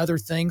 different other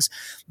things.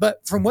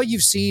 But from what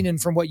you've seen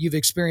and from what you've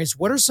experienced,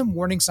 what are some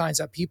warning signs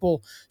that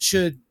people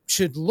should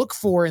look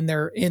for in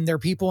their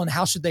people, and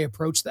how should they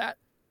approach that?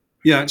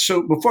 Yeah.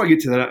 So before I get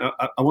to that,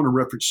 I want to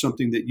reference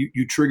something that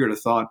you triggered a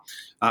thought.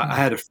 I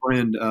had a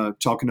friend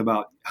talking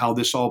about how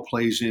this all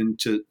plays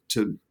into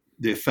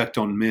the effect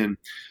on men.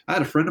 I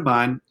had a friend of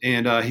mine,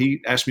 and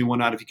he asked me one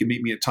night if he could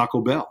meet me at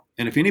Taco Bell.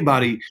 And if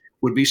anybody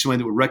would be somebody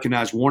that would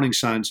recognize warning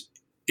signs,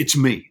 it's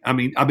me. I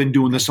mean, I've been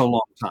doing this a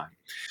long time.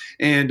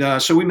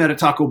 And so we met at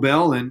Taco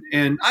Bell,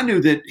 and I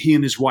knew that he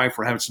and his wife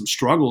were having some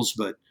struggles,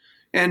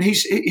 and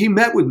he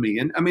met with me.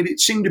 And I mean, it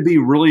seemed to be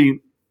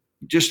really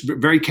just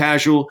very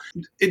casual.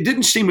 It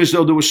didn't seem as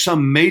though there was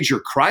some major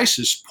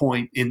crisis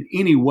point in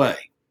any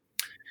way.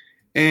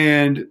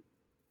 And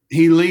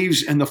he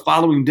leaves, and the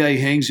following day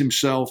hangs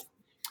himself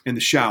in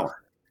the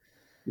shower.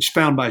 He's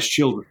found by his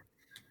children.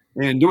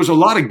 And there was a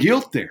lot of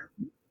guilt there,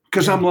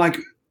 because I'm like,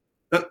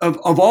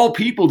 of all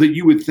people that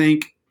you would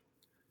think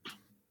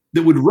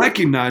that would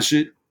recognize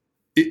it,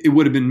 it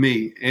would have been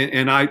me.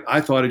 And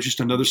I thought it's just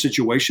another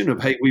situation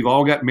of, hey, we've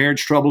all got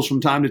marriage troubles from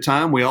time to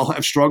time. We all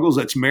have struggles.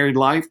 That's married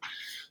life.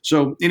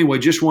 So anyway,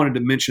 just wanted to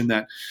mention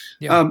that.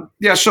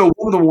 Yeah. So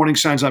one of the warning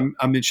signs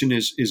I mentioned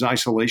is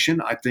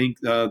isolation. I think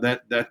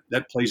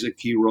that plays a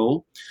key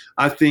role.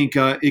 I think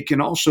it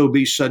can also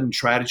be sudden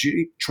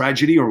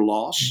tragedy or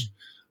loss.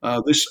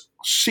 This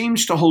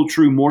seems to hold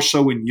true more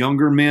so in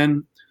younger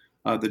men.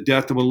 The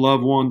death of a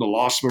loved one, the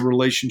loss of a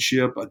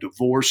relationship, a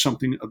divorce,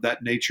 something of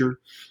that nature.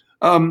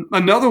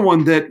 Another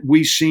one that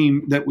we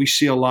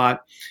see a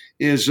lot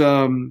is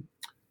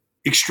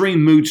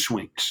extreme mood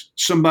swings.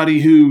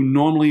 Somebody who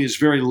normally is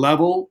very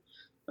level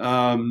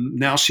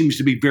now seems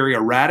to be very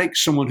erratic.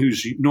 Someone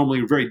who's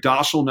normally very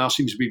docile now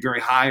seems to be very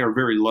high or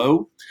very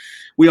low.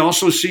 We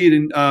also see it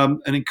in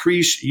an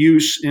increased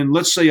use in,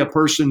 let's say, a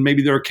person,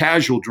 maybe they're a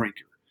casual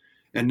drinker.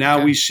 And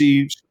now we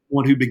see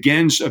someone who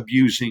begins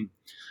abusing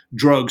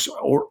drugs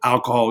or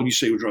alcohol. And you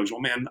say, well, drugs,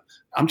 well, man,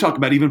 I'm talking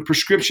about even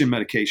prescription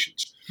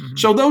medications. Mm-hmm.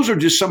 So those are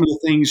just some of the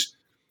things.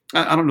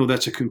 I don't know if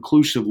that's a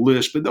conclusive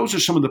list, but those are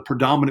some of the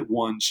predominant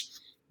ones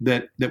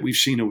that we've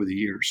seen over the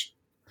years.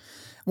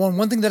 Well,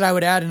 one thing that I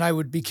would add, and I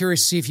would be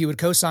curious to see if you would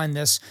co-sign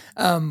this,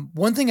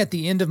 one thing at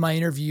the end of my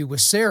interview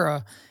with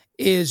Sarah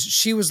is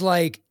she was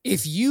like,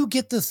 if you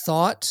get the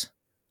thought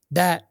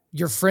that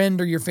your friend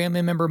or your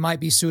family member might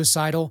be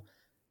suicidal,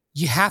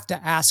 you have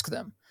to ask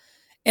them.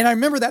 And I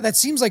remember that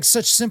seems like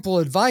such simple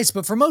advice,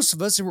 but for most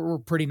of us, we're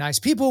pretty nice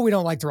people. We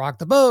don't like to rock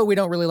the boat. We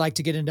don't really like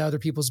to get into other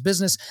people's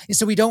business. And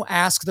so we don't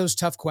ask those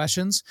tough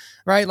questions,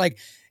 right? Like,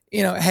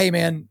 hey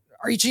man,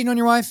 are you cheating on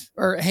your wife?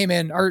 Or hey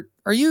man, are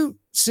you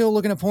still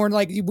looking at porn?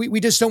 Like we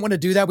just don't want to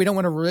do that. We don't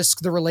want to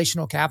risk the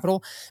relational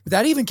capital. But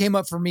that even came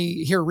up for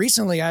me here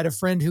recently. I had a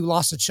friend who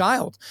lost a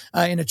child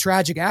in a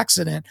tragic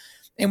accident.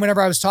 And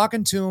whenever I was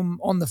talking to him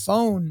on the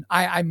phone,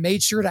 I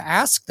made sure to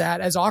ask that,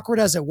 as awkward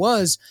as it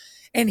was.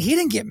 And he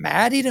didn't get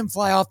mad. He didn't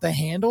fly off the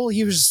handle.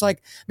 He was just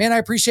like, man, I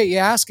appreciate you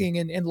asking.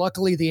 And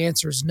luckily the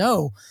answer is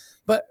no.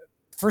 But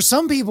for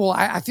some people,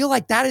 I feel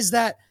like that is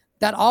that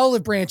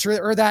olive branch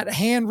or that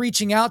hand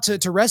reaching out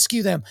to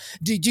rescue them.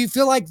 Do you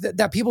feel like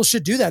that people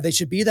should do that? They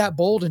should be that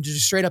bold and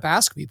just straight up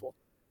ask people?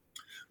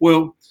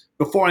 Well,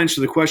 before I answer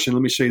the question,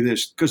 let me say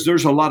this, because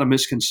there's a lot of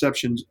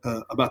misconceptions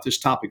about this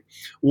topic.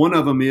 One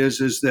of them is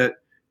that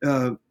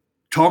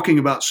talking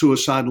about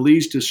suicide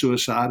leads to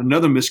suicide.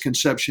 Another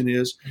misconception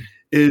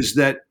is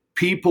that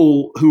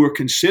people who are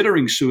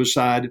considering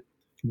suicide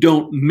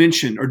don't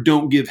mention or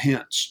don't give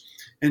hints.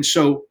 And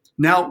so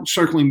now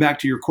circling back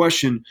to your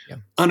question,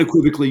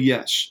 unequivocally,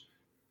 yes.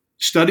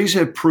 Studies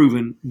have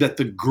proven that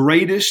the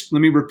greatest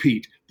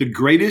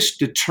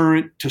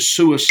deterrent to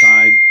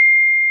suicide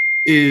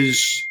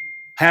is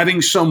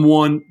having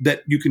someone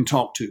that you can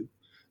talk to,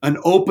 an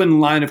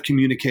open line of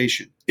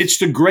communication. It's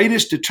the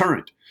greatest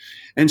deterrent.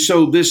 And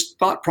so this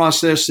thought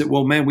process that,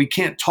 well, man, we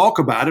can't talk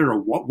about it, or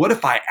what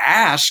if I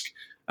ask?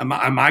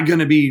 Am I going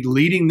to be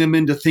leading them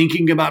into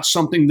thinking about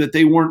something that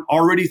they weren't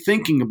already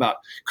thinking about?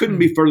 Couldn't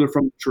be further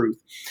from the truth.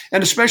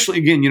 And especially,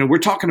 again, we're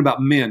talking about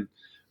men.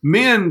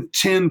 Men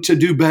tend to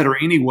do better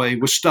anyway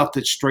with stuff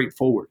that's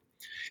straightforward.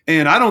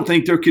 And I don't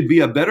think there could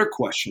be a better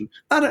question,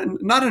 not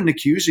an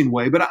accusing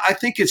way, but I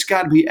think it's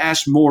got to be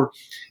asked more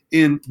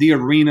in the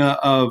arena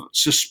of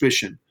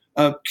suspicion.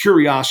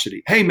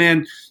 Curiosity. Hey,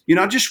 man,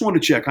 I just want to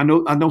check. I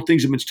know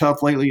things have been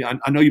tough lately.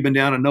 I know you've been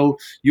down. I know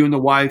you and the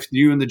wife,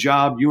 you and the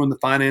job, you and the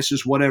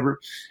finances, whatever.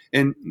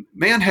 And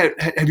man,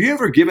 have you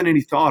ever given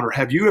any thought, or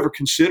have you ever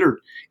considered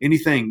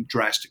anything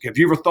drastic? Have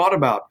you ever thought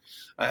about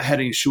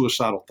had any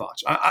suicidal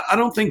thoughts? I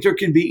don't think there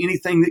can be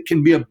anything that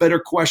can be a better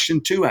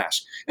question to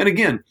ask. And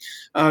again,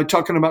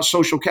 talking about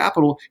social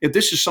capital, if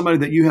this is somebody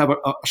that you have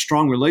a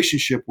strong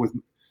relationship with,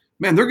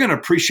 man, they're going to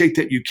appreciate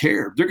that you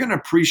care. They're going to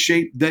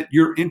appreciate that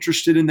you're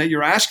interested in, that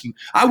you're asking.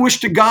 I wish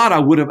to God I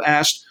would have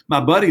asked my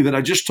buddy that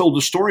I just told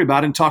the story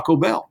about in Taco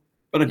Bell,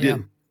 but I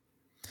didn't.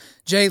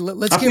 Jay,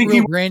 let's get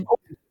real grand.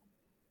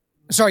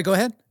 Sorry, go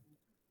ahead.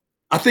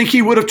 I think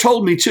he would have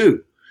told me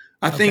too.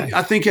 I think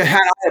had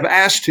I have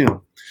asked him,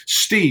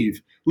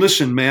 Steve,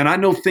 listen, man, I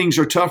know things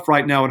are tough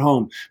right now at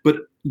home, but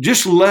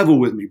just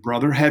level with me,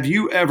 brother. Have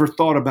you ever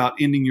thought about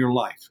ending your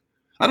life?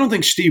 I don't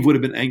think Steve would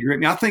have been angry at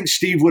me. I think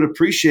Steve would have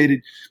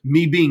appreciated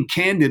me being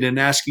candid and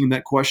asking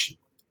that question.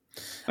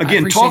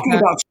 Again, talking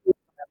about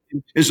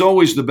is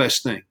always the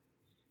best thing.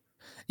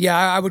 Yeah,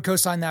 I would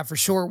co-sign that for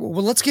sure.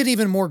 Well, let's get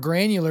even more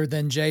granular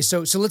then, Jay.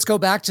 So let's go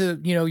back to,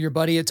 your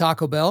buddy at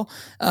Taco Bell.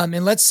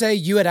 And let's say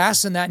you had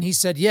asked him that and he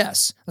said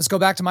yes. Let's go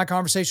back to my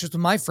conversations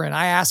with my friend.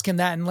 I ask him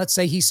that and let's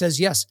say he says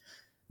yes.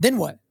 Then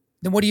what?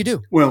 Then what do you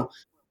do? Well,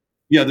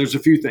 yeah, there's a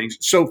few things.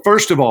 So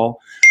first of all,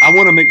 I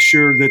want to make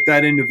sure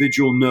that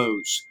individual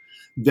knows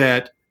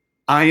that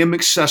I am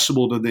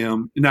accessible to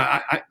them.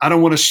 Now, I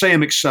don't want to say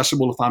I'm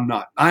accessible if I'm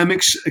not. I'm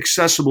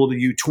accessible to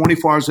you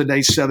 24 hours a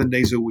day, 7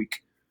 days a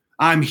week.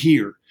 I'm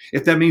here.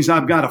 If that means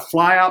I've got to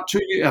fly out to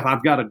you, if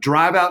I've got to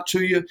drive out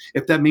to you,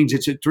 if that means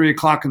it's at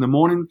 3:00 in the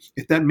morning,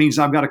 if that means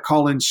I've got to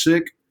call in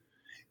sick,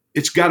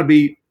 you've got to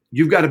be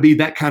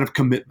that kind of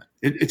commitment.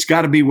 It's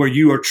got to be where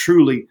you are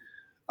truly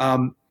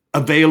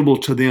available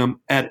to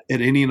them at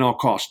any and all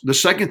costs. The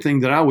second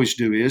thing that I always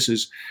do is,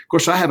 of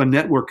course, I have a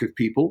network of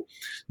people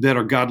that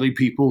are godly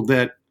people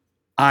that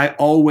I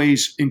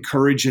always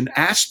encourage and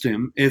ask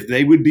them if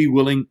they would be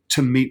willing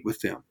to meet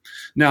with them.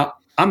 Now,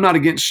 I'm not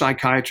against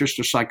psychiatrists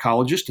or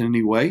psychologists in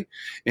any way,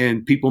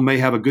 and people may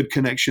have a good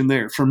connection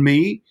there. For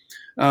me,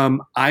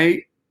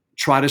 I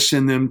try to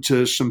send them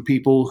to some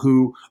people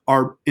who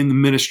are in the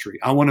ministry.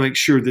 I want to make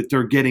sure that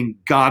they're getting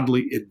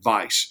godly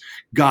advice,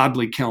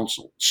 godly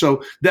counsel.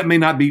 So that may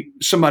not be,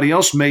 somebody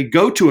else may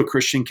go to a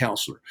Christian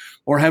counselor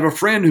or have a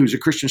friend who's a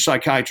Christian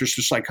psychiatrist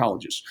or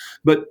psychologist.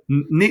 But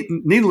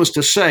needless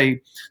to say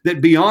that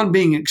beyond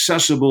being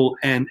accessible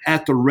and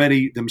at the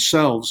ready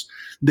themselves,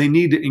 they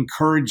need to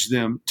encourage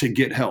them to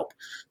get help.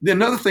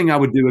 Another thing I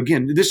would do,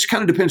 again, this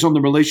kind of depends on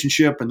the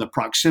relationship and the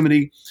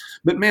proximity,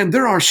 but man,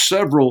 there are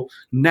several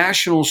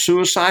national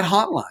suicide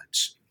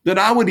hotlines that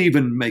I would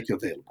even make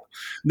available.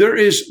 There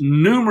is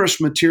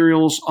numerous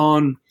materials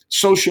on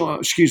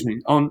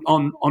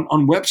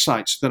on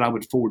websites that I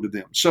would forward to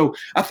them. So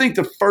I think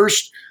the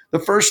first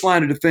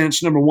line of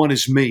defense, number one,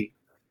 is me.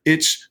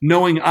 It's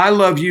knowing I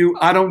love you,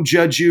 I don't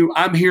judge you,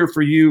 I'm here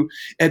for you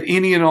at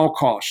any and all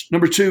costs.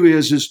 Number two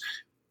is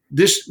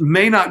this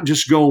may not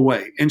just go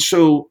away. And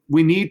so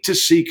we need to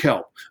seek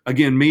help.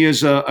 Again, me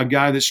as a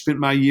guy that spent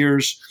my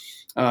years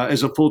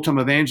as a full-time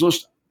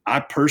evangelist,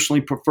 I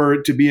personally prefer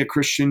it to be a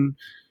Christian.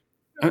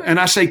 And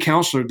I say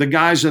counselor. The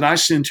guys that I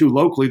send to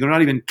locally, they're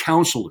not even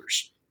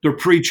counselors. They're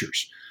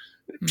preachers.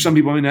 Some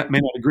people may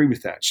not agree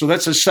with that. So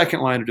that's a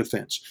second line of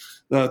defense.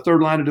 The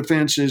third line of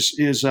defense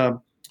is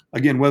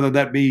again, whether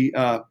that be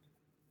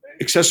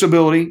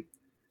accessibility,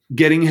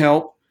 getting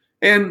help.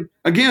 And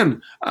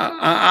again,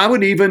 I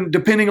would even,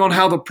 depending on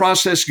how the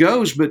process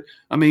goes, but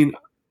I mean,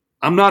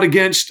 I'm not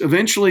against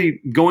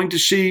eventually going to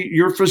see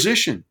your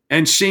physician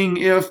and seeing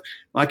if,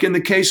 like in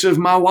the case of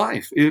my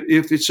wife,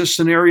 if it's a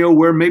scenario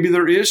where maybe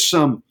there is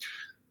some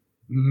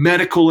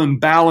medical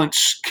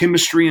imbalance,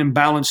 chemistry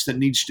imbalance that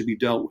needs to be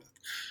dealt with.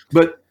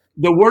 But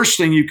the worst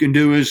thing you can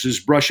do is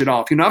brush it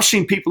off. I've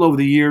seen people over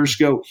the years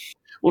go,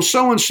 well,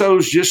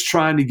 so-and-so's just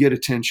trying to get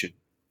attention.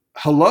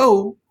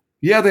 Hello?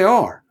 Yeah, they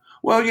are.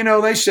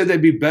 Well, they said they'd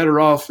be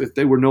better off if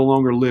they were no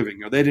longer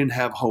living or they didn't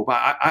have hope.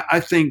 I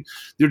think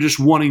they're just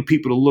wanting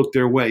people to look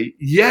their way.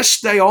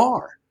 Yes, they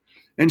are.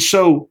 And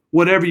so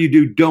whatever you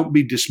do, don't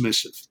be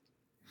dismissive.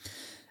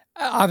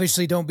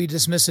 Obviously, don't be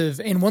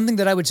dismissive. And one thing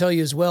that I would tell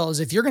you as well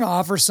is if you're going to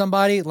offer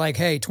somebody like,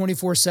 hey,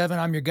 24/7,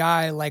 I'm your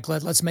guy, like,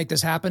 let's make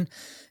this happen.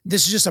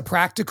 This is just a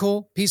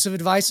practical piece of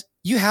advice.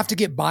 You have to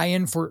get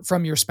buy-in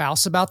from your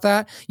spouse about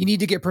that. You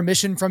need to get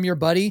permission from your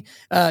buddy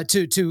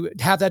to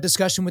have that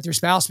discussion with your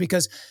spouse,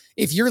 because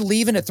if you're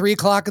leaving at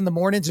 3:00 in the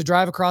morning to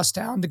drive across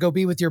town to go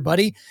be with your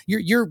buddy,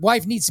 your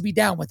wife needs to be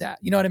down with that.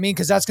 You know what I mean?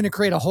 Because that's going to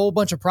create a whole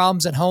bunch of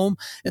problems at home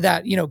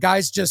that,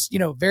 guys just,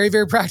 very,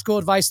 very practical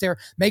advice there.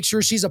 Make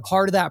sure she's a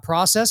part of that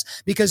process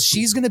because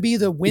she's going to be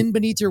the wind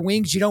beneath your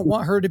wings. You don't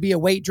want her to be a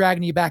weight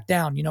dragging you back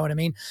down. You know what I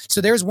mean?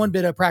 So there's one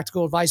bit of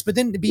practical advice. But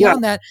then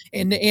beyond that,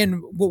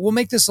 and we'll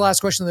make this the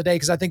last question of the day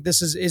because I think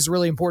this is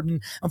really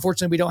important.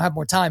 Unfortunately, we don't have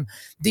more time.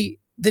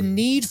 The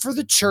need for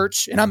the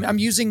church, and I'm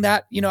using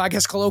that, I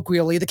guess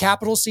colloquially, the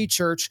capital C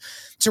church,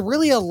 to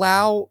really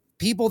allow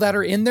people that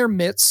are in their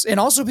midst and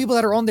also people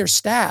that are on their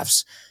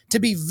staffs to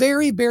be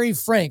very, very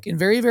frank and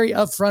very, very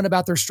upfront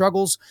about their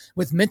struggles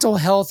with mental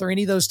health or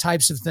any of those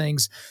types of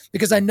things.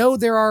 Because I know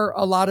there are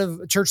a lot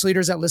of church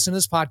leaders that listen to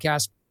this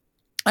podcast.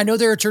 I know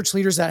there are church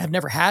leaders that have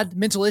never had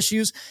mental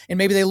issues, and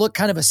maybe they look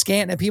kind of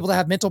askant at people that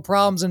have mental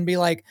problems and be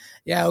like,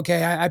 yeah,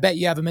 okay, I bet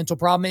you have a mental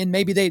problem. And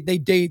maybe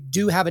they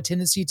do have a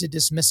tendency to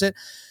dismiss it.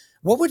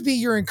 What would be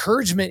your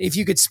encouragement if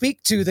you could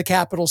speak to the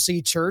capital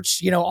C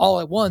church, all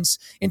at once,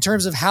 in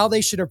terms of how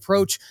they should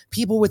approach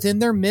people within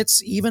their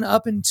midst, even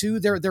up into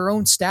their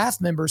own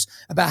staff members,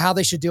 about how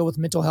they should deal with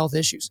mental health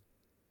issues?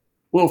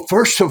 Well,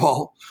 first of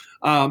all,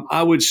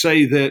 I would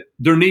say that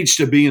there needs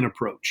to be an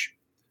approach.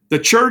 The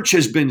church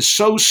has been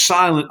so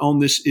silent on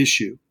this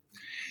issue,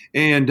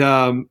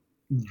 and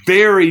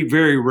very,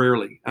 very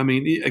rarely,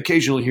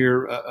 occasionally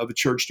hear of a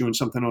church doing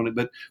something on it,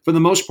 but for the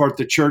most part,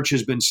 the church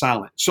has been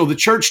silent. So the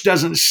church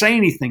doesn't say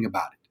anything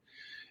about it.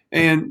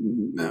 And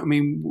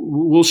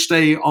we'll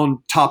stay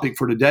on topic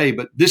for today,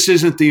 but this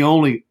isn't the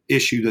only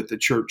issue that the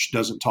church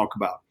doesn't talk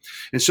about.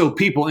 And so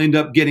people end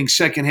up getting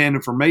secondhand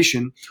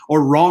information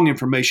or wrong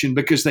information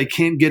because they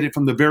can't get it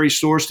from the very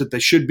source that they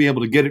should be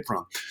able to get it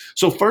from.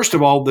 So first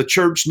of all, the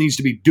church needs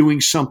to be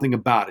doing something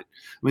about it.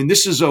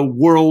 This is a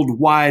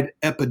worldwide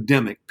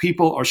epidemic.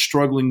 People are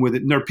struggling with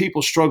it, and there are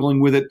people struggling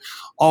with it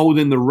all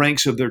within the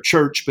ranks of their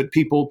church, but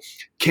people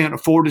can't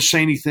afford to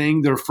say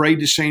anything. They're afraid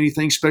to say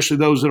anything, especially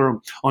those that are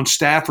on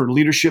staff or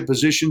leadership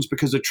positions,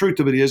 because the truth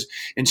of it is,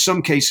 in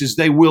some cases,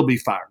 they will be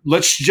fired.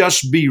 Let's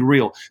just be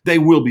real. They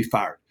will be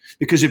fired.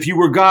 Because if you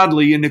were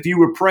godly and if you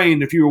were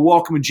praying, if you were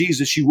walking with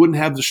Jesus, you wouldn't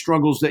have the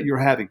struggles that you're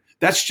having.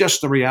 That's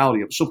just the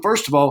reality of it. So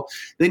first of all,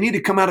 they need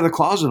to come out of the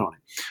closet on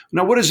it.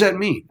 Now, what does that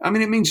mean?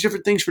 It means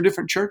different things for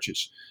different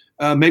churches.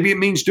 Maybe it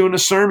means doing a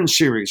sermon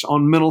series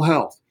on mental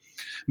health.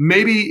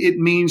 Maybe it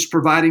means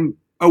providing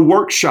a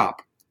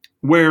workshop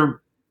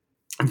where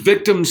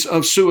victims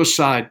of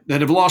suicide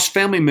that have lost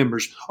family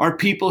members, are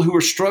people who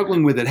are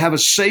struggling with it, have a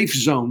safe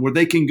zone where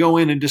they can go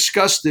in and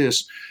discuss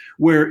this,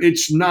 where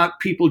it's not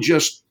people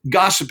just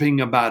gossiping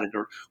about it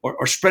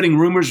or spreading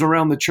rumors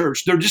around the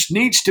church. There just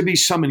needs to be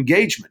some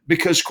engagement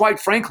because, quite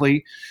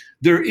frankly,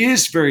 there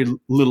is very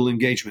little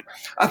engagement.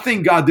 I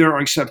thank God there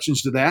are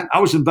exceptions to that. I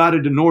was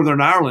invited to Northern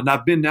Ireland.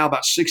 I've been now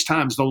about 6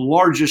 times, the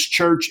largest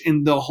church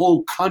in the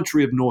whole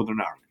country of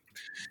Northern Ireland.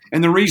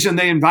 And the reason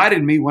they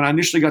invited me, when I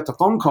initially got the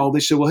phone call, they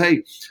said, well,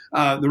 hey,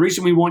 the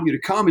reason we want you to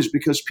come is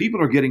because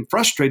people are getting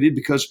frustrated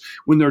because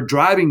when they're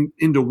driving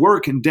into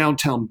work in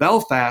downtown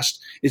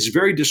Belfast, it's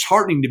very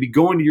disheartening to be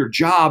going to your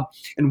job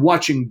and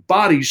watching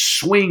bodies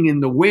swing in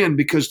the wind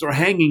because they're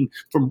hanging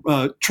from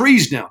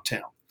trees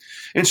downtown.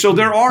 And so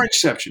there are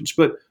exceptions,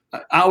 but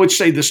I would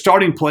say the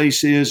starting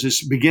place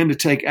is begin to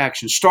take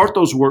action. Start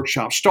those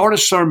workshops, start a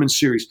sermon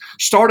series,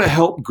 start a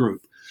help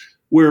group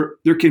where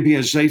there can be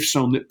a safe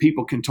zone that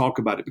people can talk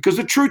about it. Because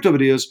the truth of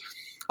it is,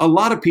 a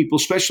lot of people,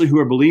 especially who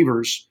are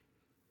believers,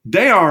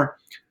 there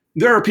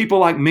are people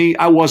like me.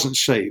 I wasn't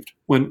saved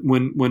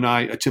when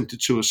I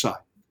attempted suicide.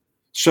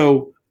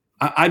 So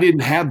I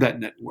didn't have that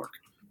network.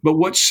 But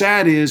what's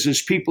sad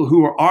is people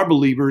who are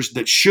believers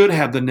that should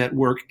have the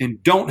network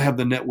and don't have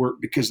the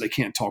network because they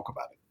can't talk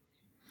about it.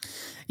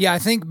 Yeah, I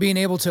think being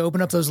able to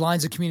open up those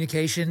lines of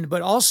communication,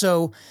 but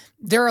also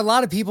there are a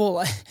lot of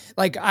people,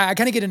 like I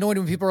kind of get annoyed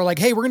when people are like,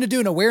 hey, we're going to do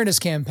an awareness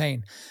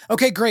campaign.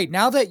 Okay, great.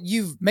 Now that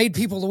you've made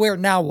people aware,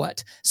 now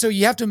what? So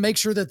you have to make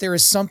sure that there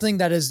is something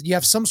that is, you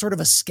have some sort of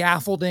a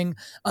scaffolding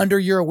under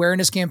your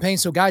awareness campaign.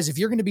 So guys, if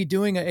you're going to be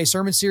doing a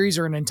sermon series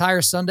or an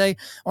entire Sunday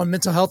on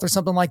mental health or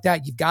something like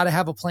that, you've got to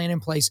have a plan in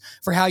place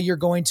for how you're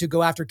going to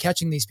go after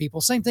catching these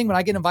people. Same thing when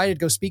I get invited to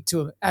go speak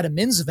at a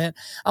men's event.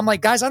 I'm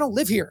like, guys, I don't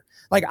live here.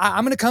 Like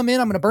I'm going to come in,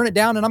 I'm going to burn it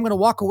down and I'm going to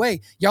walk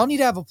away. Y'all need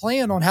to have a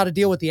plan on how to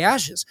deal with the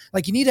ashes.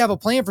 Like you need to have a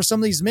plan for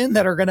some of these men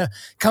that are going to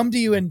come to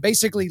you and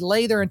basically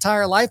lay their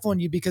entire life on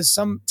you because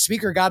some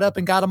speaker got up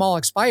and got them all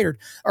inspired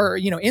or,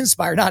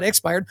 inspired, not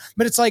expired.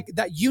 But it's like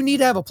that you need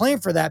to have a plan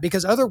for that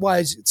because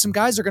otherwise some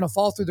guys are going to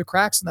fall through the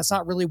cracks and that's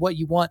not really what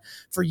you want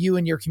for you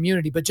and your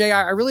community. But Jay,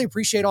 I really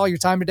appreciate all your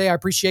time today. I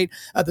appreciate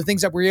the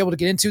things that we're able to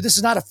get into. This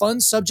is not a fun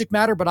subject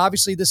matter, but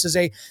obviously this is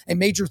a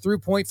major through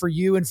point for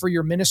you and for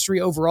your ministry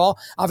overall.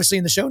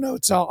 Obviously in the show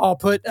notes, I'll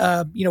put,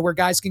 where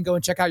guys can go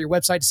and check out your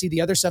website to see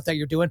the other stuff that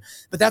you're doing.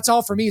 But that's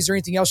all for me. Is there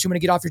anything else you want to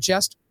get off your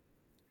chest?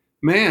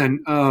 Man,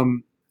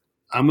 I'm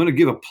going to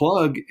give a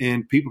plug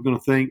and people are going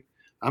to think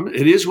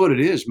it is what it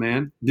is,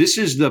 man. This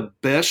is the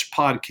best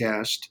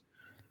podcast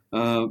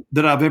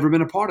that I've ever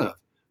been a part of.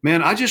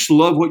 Man, I just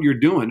love what you're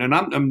doing.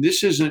 And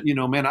this isn't,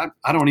 man,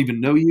 I don't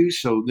even know you.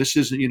 So this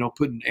isn't,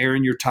 putting air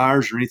in your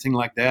tires or anything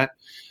like that.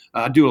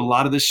 I do a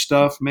lot of this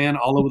stuff, man,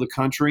 all over the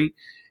country.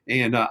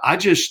 And I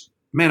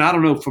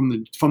don't know from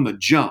the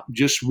jump,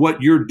 just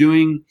what you're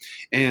doing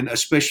and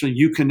especially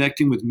you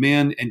connecting with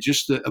men and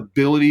just the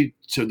ability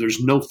to, there's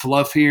no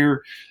fluff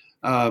here.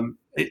 I'm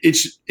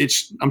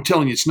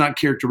telling you, it's not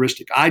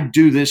characteristic. I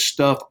do this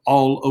stuff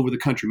all over the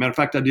country. Matter of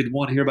fact, I did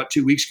one here about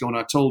 2 weeks ago and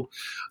I told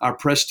our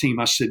press team,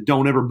 I said,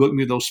 don't ever book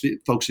me with those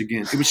folks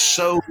again. It was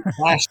so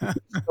plastic,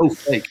 so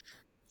fake.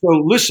 So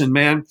listen,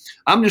 man,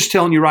 I'm just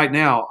telling you right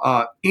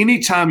now,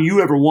 anytime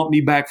you ever want me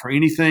back for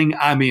anything,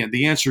 I'm in.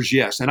 The answer is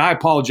yes. And I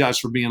apologize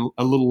for being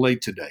a little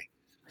late today.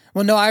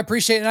 Well, no, I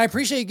appreciate it. And I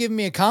appreciate you giving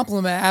me a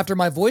compliment after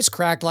my voice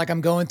cracked like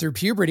I'm going through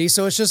puberty.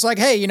 So it's just like,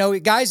 hey,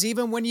 guys,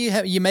 even when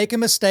you make a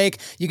mistake,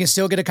 you can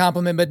still get a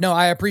compliment. But no,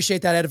 I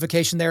appreciate that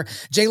edification there.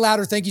 Jay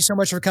Lowder, thank you so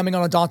much for coming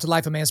on Undaunted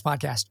Life of Man's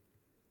podcast.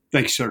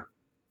 Thank you, sir.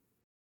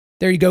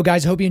 There you go,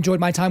 guys. Hope you enjoyed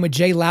my time with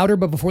Jay Lowder.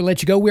 But before we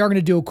let you go, we are going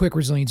to do a quick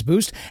resilience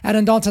boost. At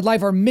Undaunted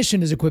Life, our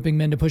mission is equipping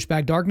men to push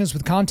back darkness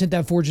with content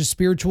that forges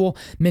spiritual,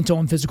 mental,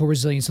 and physical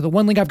resilience. So the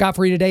one link I've got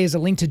for you today is a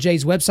link to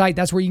Jay's website.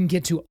 That's where you can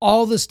get to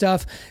all the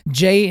stuff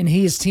Jay and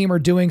his team are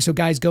doing. So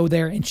guys, go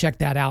there and check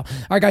that out.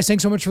 All right, guys,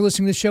 thanks so much for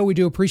listening to the show. We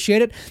do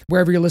appreciate it.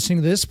 Wherever you're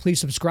listening to this, please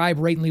subscribe,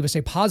 rate, and leave us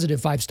a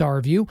positive 5-star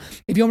review.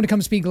 If you want me to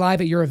come speak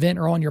live at your event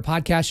or on your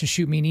podcast, just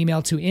shoot me an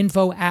email to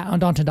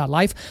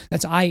info@undaunted.life.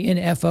 That's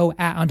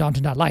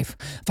info@undaunted.life.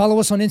 Follow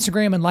us on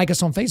Instagram and like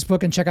us on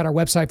Facebook and check out our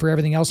website for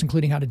everything else,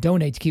 including how to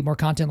donate to keep more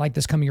content like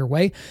this coming your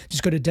way.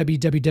 Just go to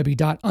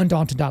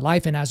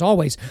www.undaunted.life. And as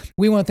always,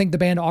 we want to thank the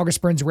band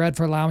August Burns Red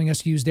for allowing us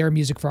to use their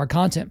music for our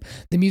content.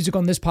 The music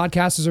on this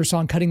podcast is their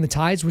song Cutting the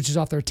Tides, which is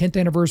off their 10th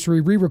anniversary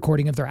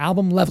re-recording of their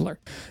album Leveler.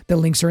 The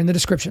links are in the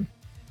description.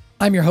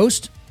 I'm your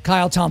host,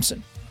 Kyle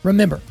Thompson.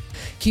 Remember,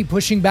 keep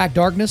pushing back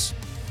darkness,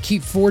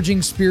 keep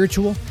forging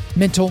spiritual,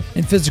 mental,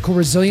 and physical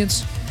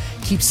resilience,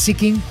 keep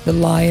seeking the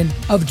Lion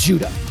of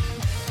Judah.